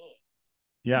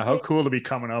 How cool to be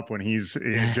coming up when he's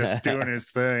just doing his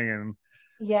thing. And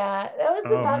yeah, that was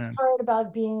the best part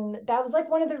about that was like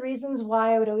one of the reasons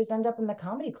why I would always end up in the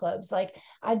comedy clubs. Like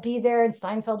I'd be there and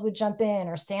Seinfeld would jump in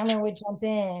or Sandler would jump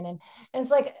in, and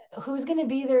it's like, who's going to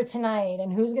be there tonight,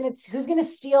 and who's going to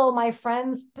steal my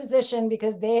friend's position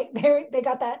because they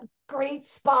got that great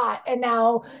spot, and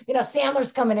now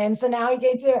Sandler's coming in, so now he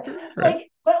gets to like,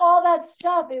 but all that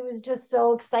stuff, it was just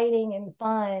so exciting and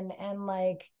fun, and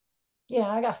like,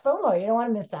 I got FOMO. You don't want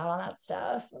to miss out on that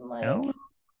stuff. And like,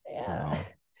 Yeah. Wow.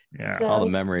 Yeah. So- All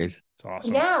the memories. It's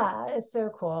awesome. Yeah, it's so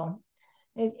cool.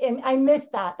 I miss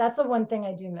that. That's the one thing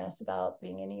I do miss about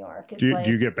being in New York. Is Do like,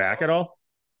 you get back at all?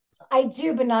 I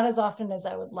do, but not as often as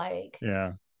I would like.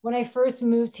 Yeah. When I first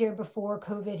moved here before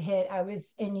COVID hit, I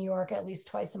was in New York at least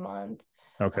twice a month.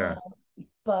 Okay.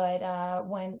 But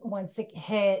once it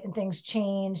hit and things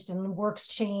changed and work's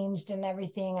changed and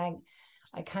everything,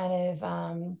 I kind of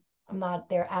I'm not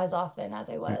there as often as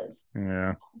I was.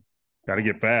 Yeah. Got to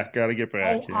get back. Got to get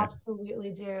back. I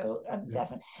absolutely do. I'm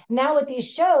definitely now with these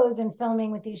shows and filming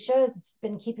with these shows, it's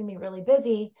been keeping me really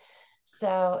busy.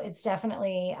 So it's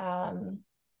definitely I'm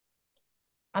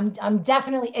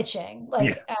definitely itching.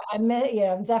 Like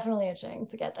I'm definitely itching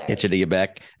to get there. Itching to get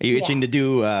back. Are you itching to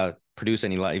do produce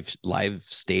any live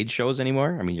stage shows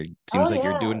anymore? I mean, it seems like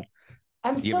you're doing.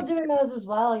 I'm still doing those as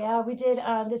well. Yeah, we did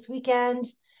this weekend.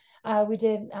 We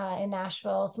did in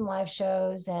Nashville some live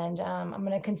shows, and I'm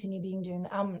going to continue doing.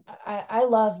 I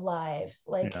love live.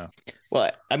 Like,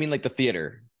 well, I mean, like the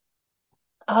theater.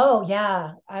 Oh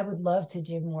yeah, I would love to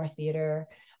do more theater.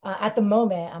 At the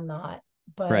moment, I'm not.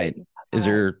 But right, is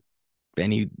there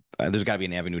any? There's got to be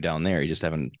an avenue down there. You just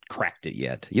haven't cracked it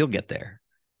yet. You'll get there.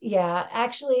 Yeah,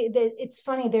 actually, it's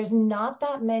funny. There's not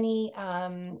that many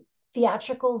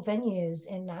theatrical venues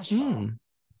in Nashville.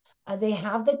 They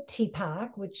have the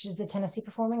TPAC, which is the Tennessee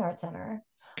Performing Arts Center.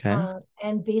 Okay.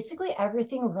 And basically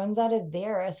everything runs out of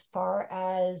there as far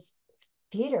as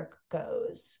theater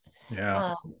goes.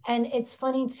 Yeah. And it's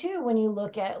funny too, when you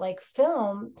look at like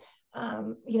film,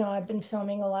 I've been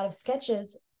filming a lot of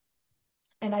sketches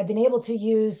and I've been able to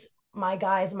use my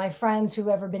guys, my friends,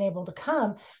 whoever been able to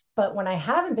come. But when I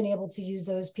haven't been able to use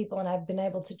those people and I've been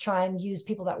able to try and use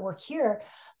people that work here,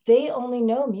 they only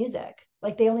know music.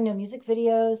 Like they only know music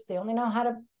videos. They only know how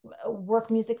to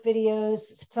work music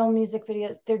videos, film music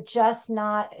videos. They're just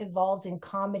not involved in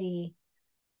comedy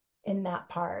in that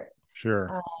part. Sure.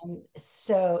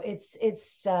 So it's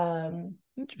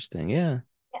interesting. Yeah.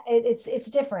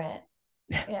 It's different.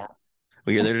 Yeah.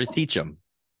 Well, you're there to teach them.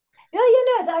 No,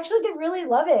 it's actually, they really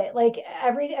love it. Like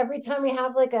every time we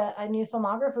have like a new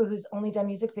filmographer who's only done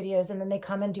music videos and then they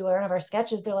come and do one of our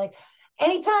sketches, they're like,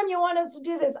 anytime you want us to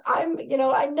do this, I've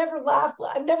never laughed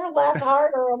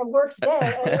harder on a work's day.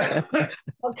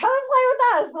 Well, come and play with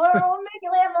us. We'll make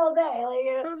you laugh all day.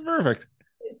 Like, that's perfect.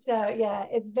 So yeah,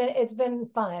 it's been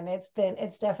fun. It's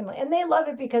definitely, and they love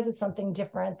it because it's something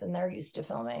different than they're used to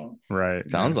filming. Right.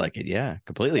 Sounds like it. Yeah.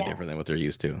 Completely different than what they're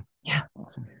used to. Yeah.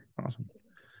 Awesome.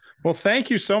 Well, thank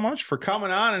you so much for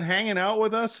coming on and hanging out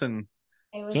with us. And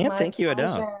thank you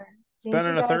enough.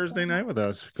 Spending a Thursday night with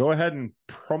us. Go ahead and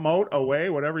promote away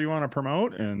whatever you want to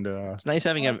promote. And it's nice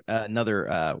having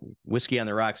another whiskey on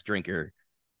the rocks drinker.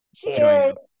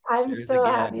 Cheers. I'm so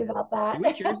happy about that. Did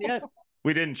we cheers yet?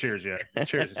 We didn't cheers yet.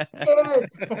 Cheers. Cheers.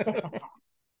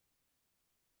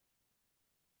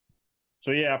 So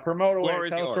yeah, promote away.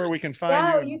 Tell us where we can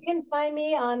find you. You can find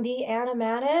me on the Anna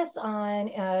Manis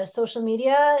on social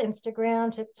media,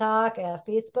 Instagram, TikTok,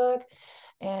 Facebook.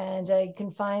 And you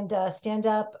can find Stand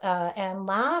Up and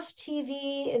Laugh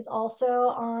TV is also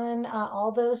on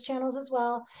all those channels as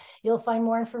well. You'll find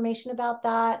more information about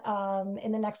that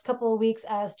in the next couple of weeks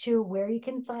as to where you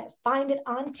can find it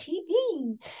on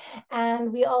TV.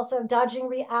 And we also have Dodging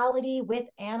Reality with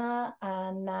Anna,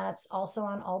 and that's also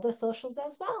on all the socials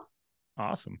as well.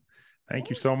 Awesome. Thank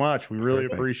you so much. We really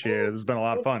appreciate it. This has been a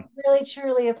lot of fun. Really,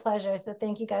 truly a pleasure. So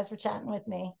thank you guys for chatting with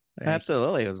me.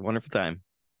 Absolutely. It was a wonderful time.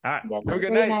 All right. Have a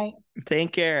good night.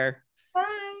 Take care.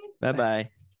 Bye. Bye-bye.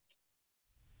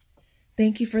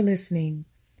 Thank you for listening.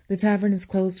 The tavern is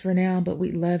closed for now, but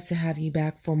we'd love to have you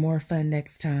back for more fun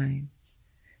next time.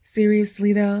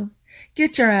 Seriously, though,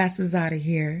 get your asses out of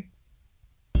here.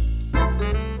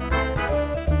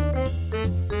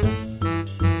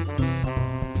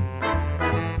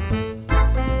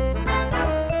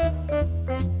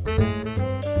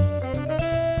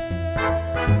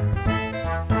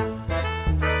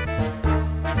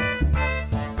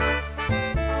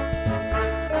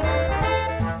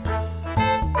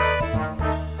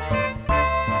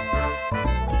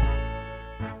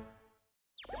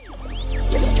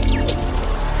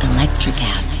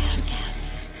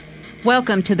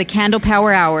 Welcome to the Candle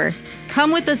Power Hour.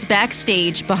 Come with us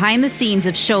backstage behind the scenes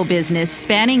of show business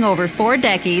spanning over 4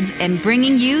 decades and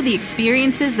bringing you the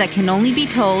experiences that can only be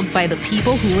told by the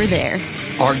people who were there.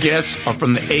 Our guests are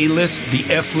from the A-list, the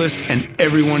F-list, and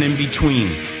everyone in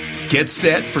between. Get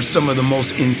set for some of the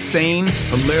most insane,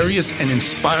 hilarious, and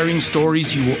inspiring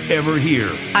stories you will ever hear.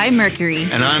 I'm Mercury.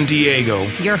 And I'm Diego.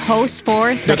 Your host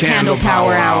for the Candle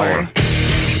Power Hour.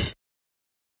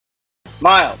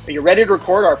 Miles, are you ready to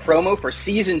record our promo for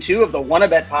Season 2 of the Wanna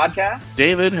Bet podcast?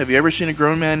 David, have you ever seen a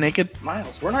grown man naked?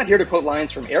 Miles, we're not here to quote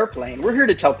lines from Airplane. We're here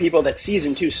to tell people that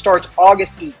Season 2 starts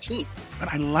August 18th.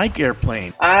 But I like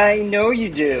Airplane. I know you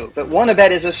do, but Wanna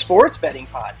Bet is a sports betting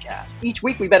podcast. Each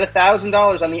week we bet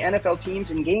 $1,000 on the NFL teams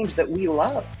and games that we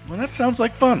love. Well, that sounds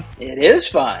like fun. It is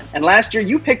fun. And last year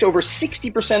you picked over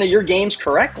 60% of your games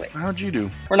correctly. How'd you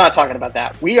do? We're not talking about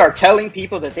that. We are telling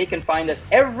people that they can find us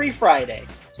every Friday.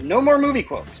 So no more movie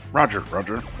quotes. Roger.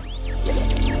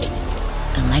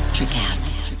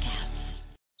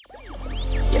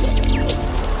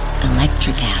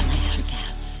 Electricast.